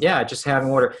having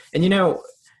water. And,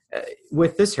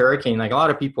 with this hurricane, like, a lot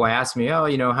of people ask me, how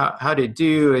did it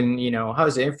do? And,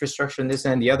 how's the infrastructure and this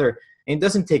and the other? And it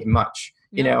doesn't take much.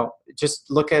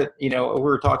 Just look at, we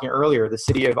were talking earlier, the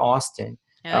city of Austin.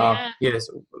 Yes,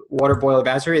 water boil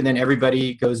advisory, and then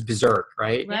everybody goes berserk,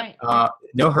 right?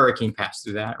 No hurricane passed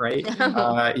through that, right?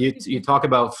 You talk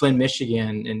about Flint,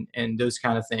 Michigan, and those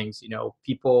kind of things.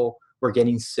 People were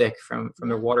getting sick from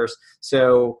their waters.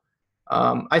 So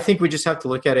I think we just have to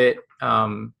look at it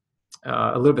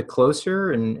a little bit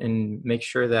closer and make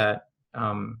sure that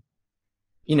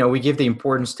we give the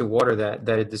importance to water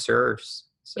that it deserves.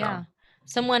 So.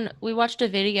 We watched a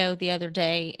video the other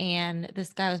day, and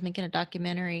this guy was making a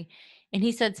documentary, and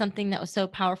he said something that was so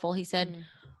powerful. He said,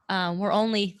 we're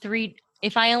only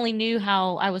if I only knew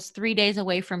how I was 3 days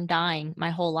away from dying my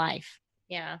whole life.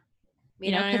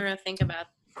 We don't ever think about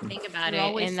it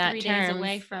always in that 3 terms. days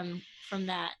away from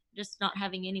that. just not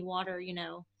having any water,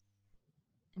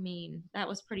 I mean, that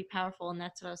was pretty powerful. And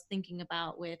that's what I was thinking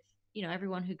about with,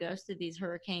 everyone who goes through these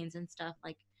hurricanes and stuff.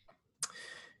 Like,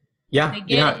 Yeah, they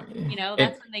get it,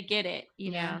 that's when they get it,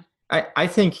 Yeah. I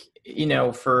think,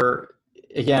 for,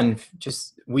 again,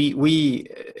 just we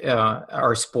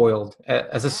are spoiled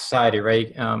as a society,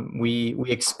 right? We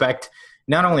expect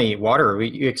not only water,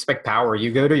 you expect power.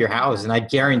 You go to your house, and I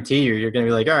guarantee you're going to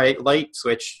be like, all right, light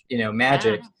switch,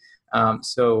 magic.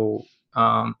 So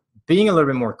being a little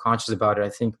bit more conscious about it, I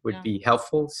think, would be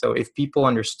helpful. So if people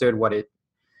understood what it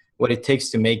takes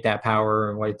to make that power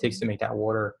and what it takes to make that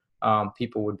water,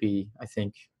 people would be, I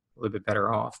think, a little bit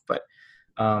better off. But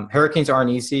hurricanes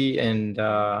aren't easy, and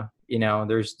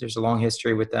there's a long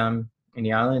history with them in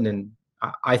the island, and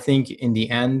I think in the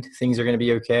end things are going to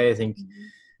be okay. I think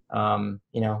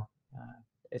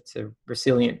it's a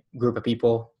resilient group of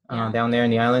people down there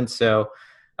in the island, so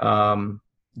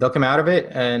they'll come out of it,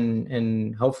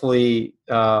 and hopefully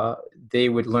they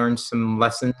would learn some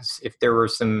lessons if there were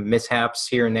some mishaps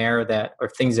here and there that or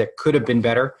things that could have been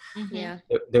better. Yeah.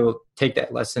 They will take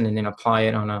that lesson and then apply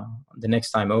it on the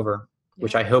next time over,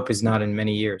 which I hope is not in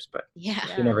many years, but Yeah.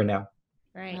 you never know.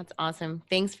 Right. That's awesome.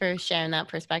 Thanks for sharing that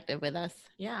perspective with us.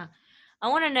 Yeah. I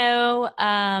want to know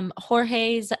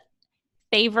Jorge's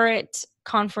favorite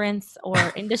conference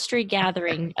or industry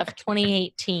gathering of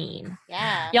 2018.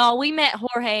 Yeah. Y'all, we met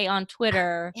Jorge on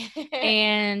Twitter,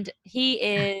 and he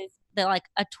is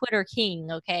a Twitter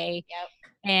king, okay? Yep.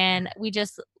 And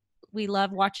we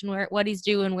love watching what he's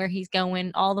doing, where he's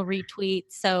going, all the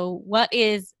retweets. So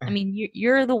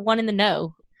you're the one in the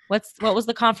know. What was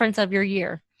the conference of your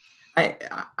year?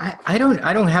 I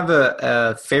don't have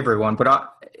a favorite one, but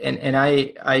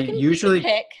I usually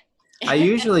pick. I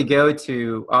usually go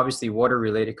to, obviously, water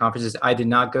related conferences. I did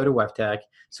not go to WEFTEC,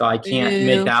 so I can't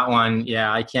make that one.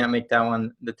 Yeah, I can't make that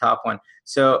one the top one.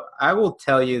 So I will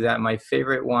tell you that my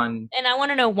favorite one. And I want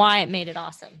to know why it made it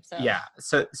awesome. So. Yeah.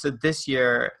 So this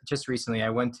year, just recently, I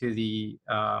went to the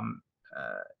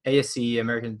ASCE,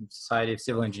 American Society of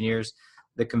Civil Engineers,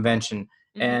 the convention.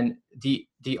 Mm-hmm. And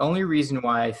the only reason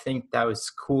why I think that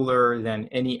was cooler than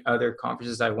any other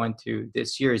conferences I went to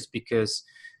this year is because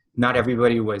not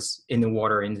everybody was in the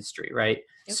water industry, right?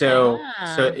 Okay. So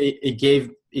it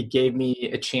gave me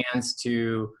a chance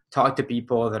to talk to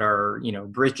people that are,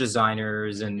 bridge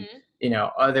designers and,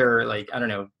 other,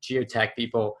 geotech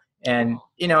people. And,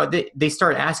 they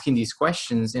start asking these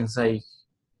questions, and it's like,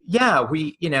 yeah,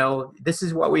 this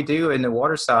is what we do in the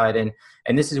water side, and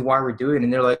this is why we're doing it.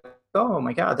 And they're like, oh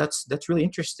my God, that's really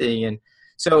interesting. And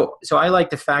so I like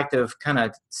the fact of kind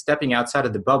of stepping outside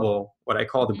of the bubble, what I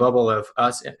call the bubble of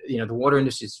us. The water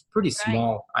industry is pretty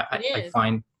small, I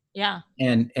find. Yeah.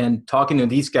 And talking to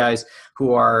these guys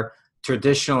who are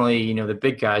traditionally, the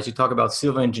big guys, you talk about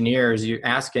civil engineers, you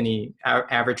ask any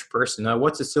average person,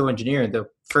 what's a civil engineer? The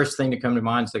first thing to come to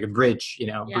mind is like a bridge,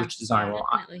 bridge design.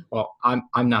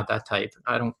 I'm not that type.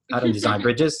 I don't design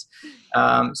bridges.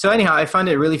 So anyhow, I find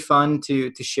it really fun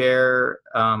to share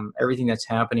everything that's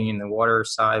happening in the water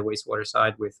side, wastewater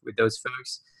side with those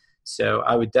folks. So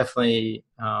I would definitely,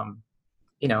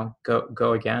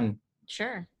 go again.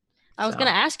 Sure. I was going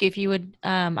to ask you if you would,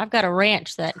 I've got a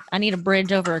ranch that I need a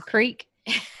bridge over a creek.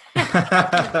 You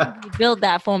build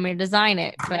that for me, design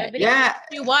it. But yeah.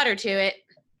 Do water to it.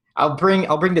 I'll bring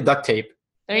the duct tape.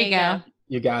 There you go.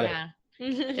 You got it.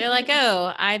 They're like,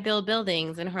 oh, I build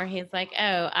buildings. And Jorge's like,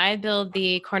 oh, I build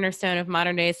the cornerstone of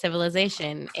modern day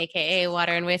civilization, AKA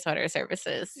water and wastewater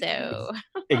services. So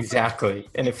exactly.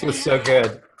 And it feels so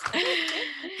good.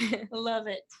 Love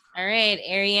it. All right.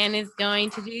 Ariane is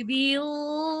going to do the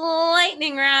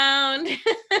lightning round.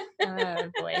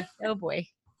 Oh boy. Oh boy.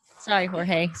 Sorry,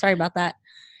 Jorge. Sorry about that.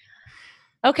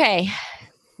 Okay.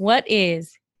 What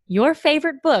is your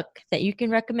favorite book that you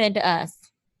can recommend to us?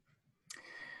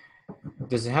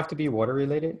 Does it have to be water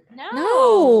related?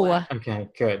 No. Okay,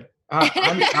 good.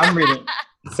 I'm reading.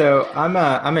 So I'm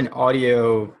an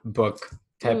audio book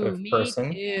type of person.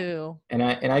 Me too. And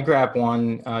I grabbed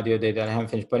one the other day that I haven't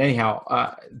finished. But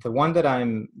anyhow, the one that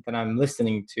I'm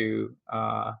listening to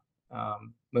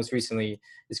most recently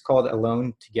is called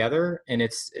Alone Together, and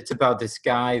it's about this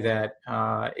guy that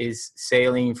is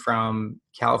sailing from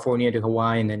California to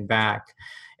Hawaii and then back,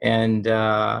 and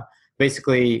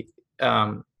basically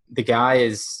the guy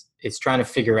is trying to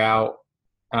figure out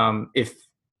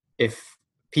if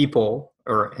people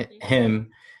or him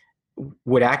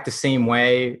would act the same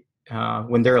way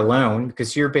when they're alone,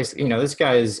 because you're basically, this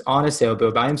guy is on a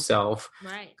sailboat by himself,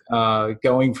 right,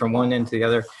 going from one end to the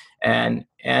other, and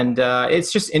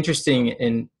it's just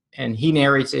interesting, and he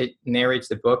narrates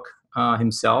the book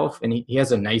himself, and he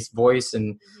has a nice voice,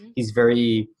 and he's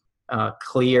very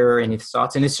clear in his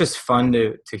thoughts, and it's just fun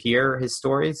to hear his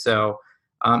story. So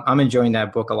I'm enjoying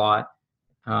that book a lot.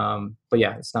 But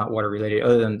yeah, it's not water related,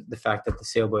 other than the fact that the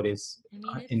sailboat is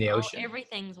in the ocean.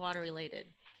 Everything's water related.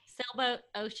 Sailboat,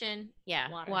 ocean, Yeah,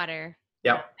 water. water.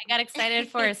 Yep. I got excited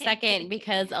for a second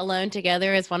because Alone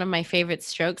Together is one of my favorite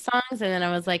Stroke songs. And then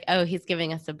I was like, oh, he's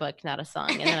giving us a book, not a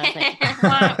song. And then I was like,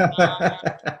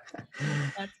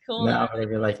 That's cool. No, I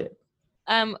really like it.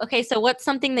 Okay, so what's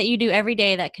something that you do every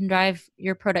day that can drive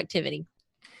your productivity?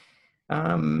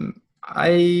 For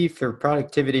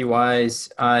productivity wise,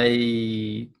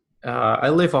 I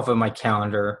live off of my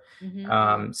calendar.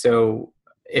 Mm-hmm. So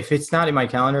if it's not in my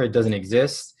calendar, it doesn't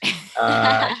exist.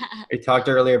 I talked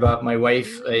earlier about my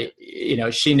wife.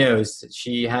 She knows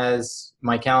she has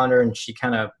my calendar and she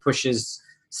kind of pushes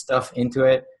stuff into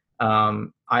it.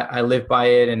 I live by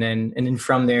it, and then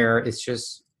from there, it's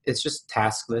just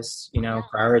task lists,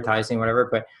 prioritizing whatever.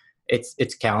 But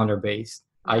it's calendar based.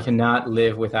 I cannot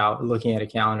live without looking at a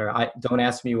calendar. Don't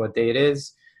ask me what day it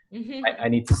is. Mm-hmm. I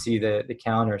need to see the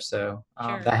calendar. So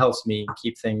Sure. that helps me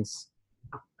keep things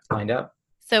lined up.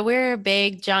 So we're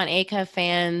big John Acuff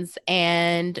fans,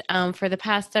 and for the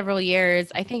past several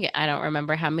years, I don't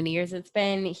remember how many years it's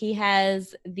been, he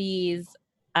has these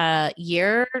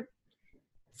year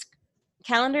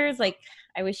calendars. Like,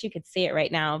 I wish you could see it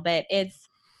right now, but it's,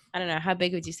 I don't know, how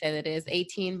big would you say that is?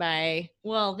 18 by...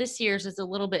 Well, this year's is a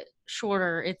little bit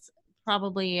shorter. It's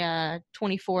probably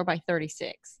 24 by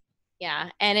 36. Yeah,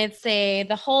 and it's the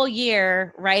whole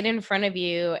year right in front of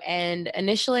you. And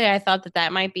initially I thought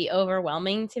that might be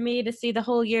overwhelming to me to see the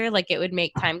whole year. Like, it would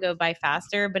make time go by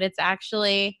faster, but it's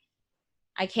actually,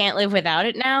 I can't live without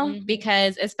it now,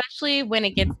 because especially when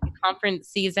it gets to conference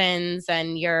seasons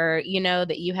and you're,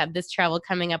 that you have this travel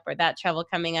coming up or that travel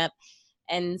coming up.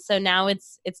 And so now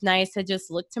it's nice to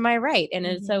just look to my right, and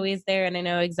it's always there, and I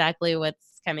know exactly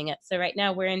what's coming up. So right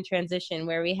now we're in transition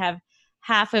where we have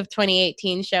half of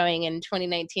 2018 showing and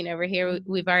 2019 over here.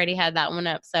 We've already had that one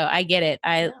up. So I get it.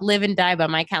 I live and die by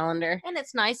my calendar. And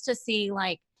it's nice to see,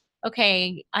 like,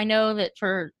 okay, I know that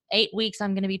for 8 weeks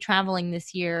I'm going to be traveling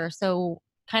this year. So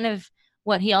kind of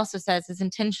what he also says is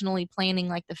intentionally planning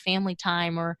like the family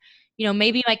time, or,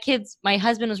 maybe my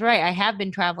husband was right. I have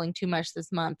been traveling too much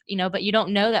this month, but you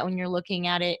don't know that when you're looking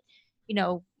at it,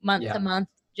 month to month,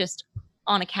 just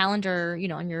on a calendar,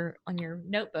 on your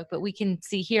notebook. But we can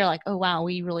see here, like, oh wow,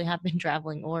 we really have been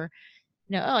traveling, or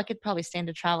I could probably stand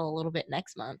to travel a little bit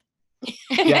next month.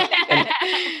 Yeah,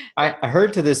 I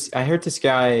heard this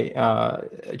guy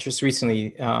just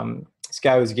recently. This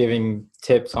guy was giving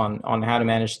tips on how to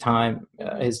manage time,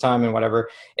 his time and whatever.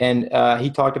 And he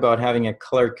talked about having a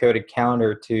color-coded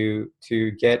calendar to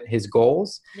get his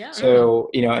goals. Yeah. So,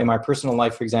 in my personal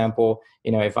life, for example,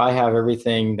 if I have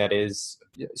everything that is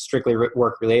strictly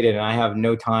work related and I have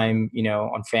no time,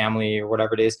 on family or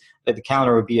whatever it is, that the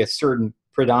calendar would be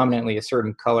predominantly a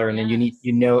certain color. And then you need,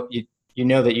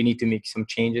 that you need to make some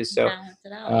changes. So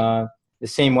the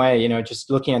same way, just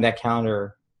looking at that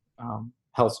calendar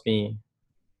helps me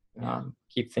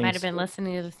keep things. Might have been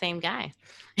listening to the same guy.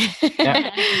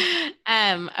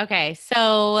 Yeah. Okay,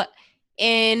 so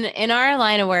in our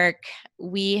line of work,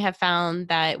 we have found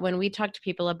that when we talk to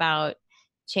people about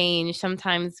change,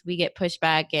 sometimes we get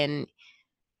pushback,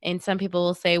 and some people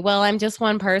will say, well, I'm just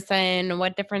one person.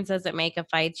 What difference does it make if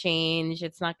I change?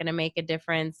 It's not going to make a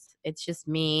difference. It's just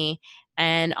me.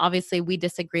 And obviously we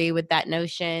disagree with that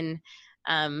notion.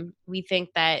 We think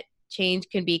that change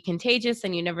can be contagious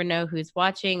and you never know who's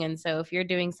watching. And so if you're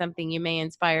doing something, you may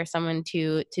inspire someone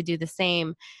to do the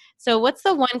same. So what's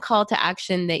the one call to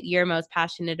action that you're most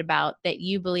passionate about that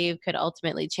you believe could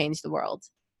ultimately change the world?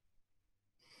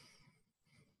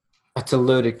 That's a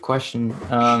loaded question.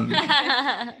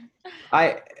 I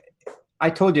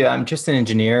told you I'm just an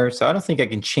engineer, so I don't think I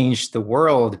can change the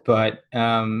world. But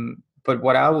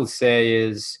what I will say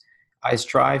is I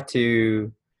strive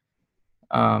to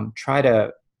try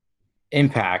to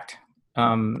impact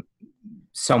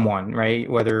someone,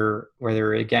 right? Whether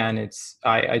again, it's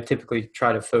I typically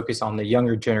try to focus on the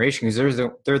younger generation because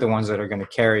they're the ones that are going to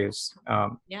carry us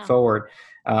forward.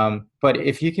 But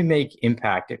if you can make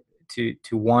impact to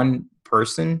one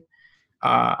person,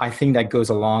 I think that goes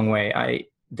a long way.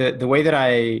 The way that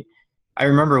I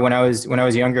remember when I was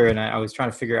younger and I was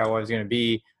trying to figure out what I was going to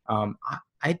be,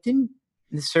 I didn't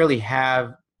necessarily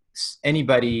have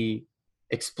anybody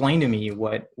explain to me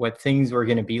what things were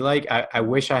going to be like. I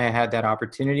wish I had that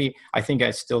opportunity. I think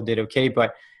I still did okay,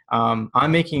 but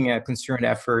I'm making a concerted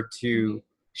effort to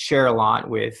share a lot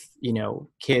with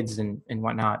kids and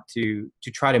whatnot to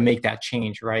try to make that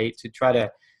change, right? To try to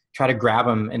grab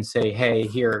them and say, hey,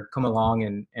 here, come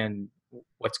along and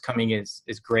what's coming is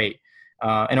great.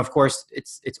 And of course,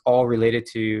 it's all related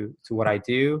to what I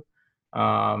do,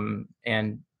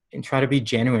 and try to be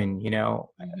genuine.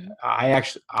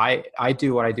 I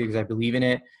do what I do because I believe in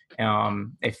it.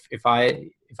 If I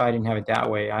didn't have it that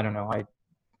way, I don't know,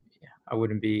 I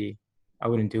wouldn't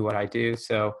do what I do.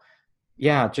 So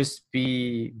yeah, just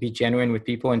be genuine with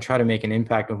people and try to make an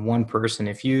impact with one person.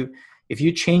 If you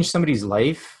change somebody's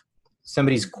life,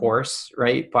 somebody's course,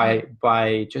 right,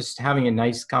 by just having a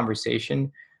nice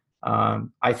conversation,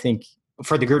 I think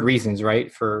for the good reasons,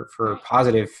 right, for a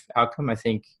positive outcome, I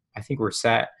think we're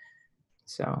set.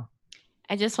 So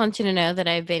I just want you to know that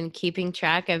I've been keeping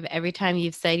track of every time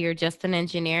you've said you're just an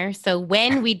engineer. So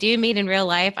when we do meet in real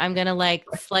life, I'm going to like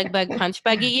slug bug punch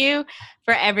buggy you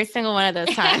for every single one of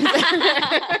those times.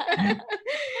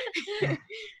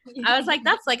 I was like,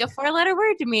 that's like a 4-letter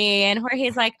word to me. And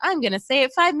Jorge's like, I'm going to say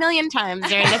it 5 million times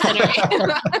during this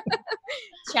interview.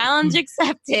 Challenge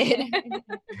accepted.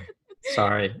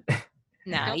 Sorry.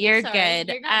 No, you're sorry.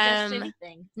 good. You're not just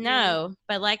anything. No,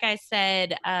 but like I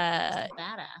said,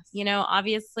 Badass.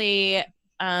 Obviously,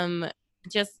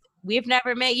 just we've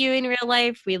never met you in real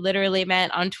life. We literally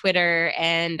met on Twitter,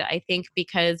 and I think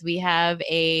because we have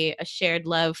a shared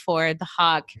love for the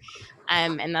Hawk,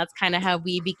 and that's kind of how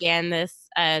we began this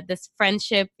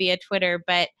friendship via Twitter.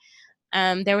 But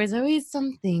there was always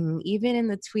something, even in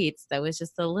the tweets, that was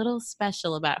just a little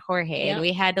special about Jorge. Yep. And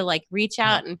we had to like reach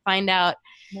out and find out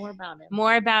More about him.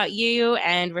 more about you.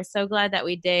 And we're so glad that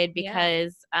we did,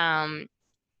 because,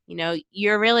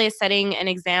 you're really setting an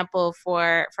example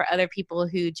for other people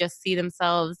who just see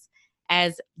themselves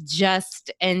as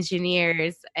just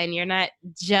engineers, and you're not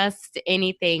just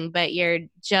anything, but you're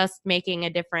just making a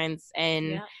difference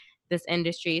in this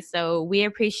industry. So we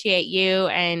appreciate you,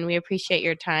 and we appreciate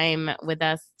your time with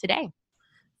us today.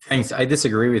 Thanks. I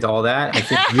disagree with all that. I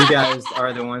think you guys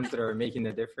are the ones that are making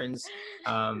the difference.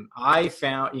 I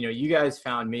found, you guys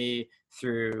found me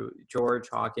through George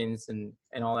Hawkins and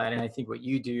all that. And I think what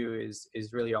you do is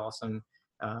really awesome.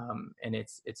 And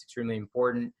it's extremely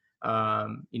important.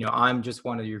 I'm just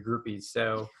one of your groupies.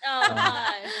 So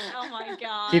Oh my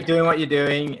God. keep doing what you're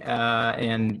doing.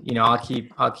 And I'll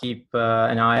keep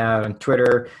an eye out on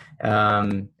Twitter.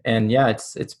 And yeah,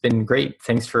 it's been great.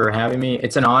 Thanks for having me.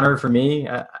 It's an honor for me.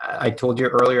 I told you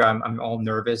earlier, I'm all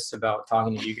nervous about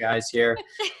talking to you guys here.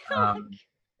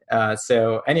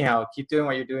 So anyhow, keep doing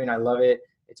what you're doing. I love it.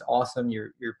 It's awesome.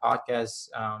 Your podcast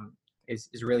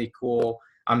is really cool.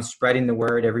 I'm spreading the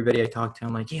word. Everybody I talk to,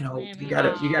 I'm like, you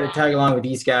gotta tag along with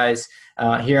these guys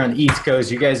here on the East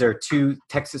Coast. You guys are too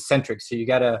Texas centric, so you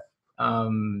gotta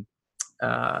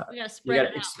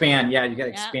expand. Yeah, you gotta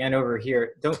expand over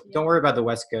here. Don't worry about the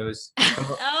West Coast.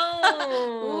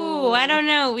 Ooh, I don't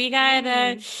know.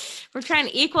 We're trying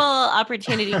equal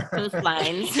opportunity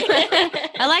coastlines.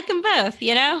 I like them both,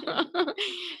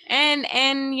 and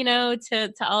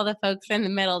to all the folks in the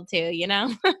middle too,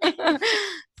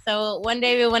 So one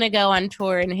day we want to go on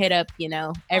tour and hit up,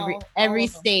 every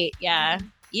state. Yeah.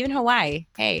 Even Hawaii.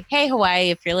 Hey,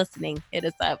 Hawaii, if you're listening, hit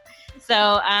us up.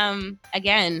 So,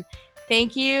 again,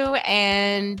 thank you.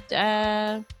 And,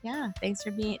 thanks for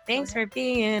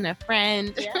being a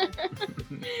friend. Yeah.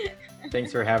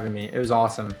 Thanks for having me. It was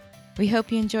awesome. We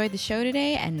hope you enjoyed the show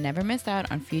today and never miss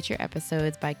out on future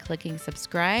episodes by clicking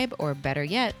subscribe, or better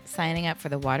yet, signing up for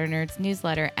the Water Nerds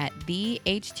newsletter at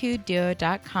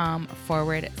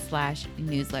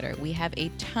theh2duo.com/newsletter. We have a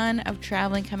ton of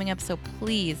traveling coming up, so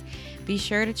please be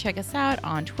sure to check us out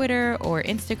on Twitter or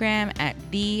Instagram at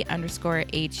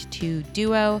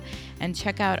 _H2duo, and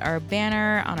check out our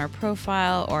banner on our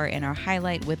profile or in our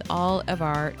highlight with all of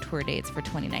our tour dates for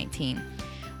 2019.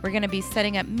 We're going to be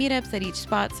setting up meetups at each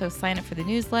spot, so sign up for the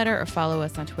newsletter or follow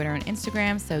us on Twitter and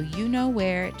Instagram so you know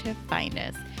where to find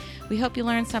us. We hope you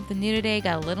learned something new today,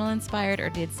 got a little inspired, or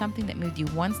did something that moved you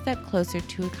one step closer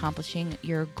to accomplishing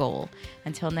your goal.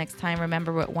 Until next time,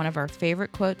 remember what one of our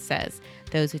favorite quotes says: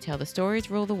 "Those who tell the stories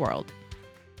rule the world."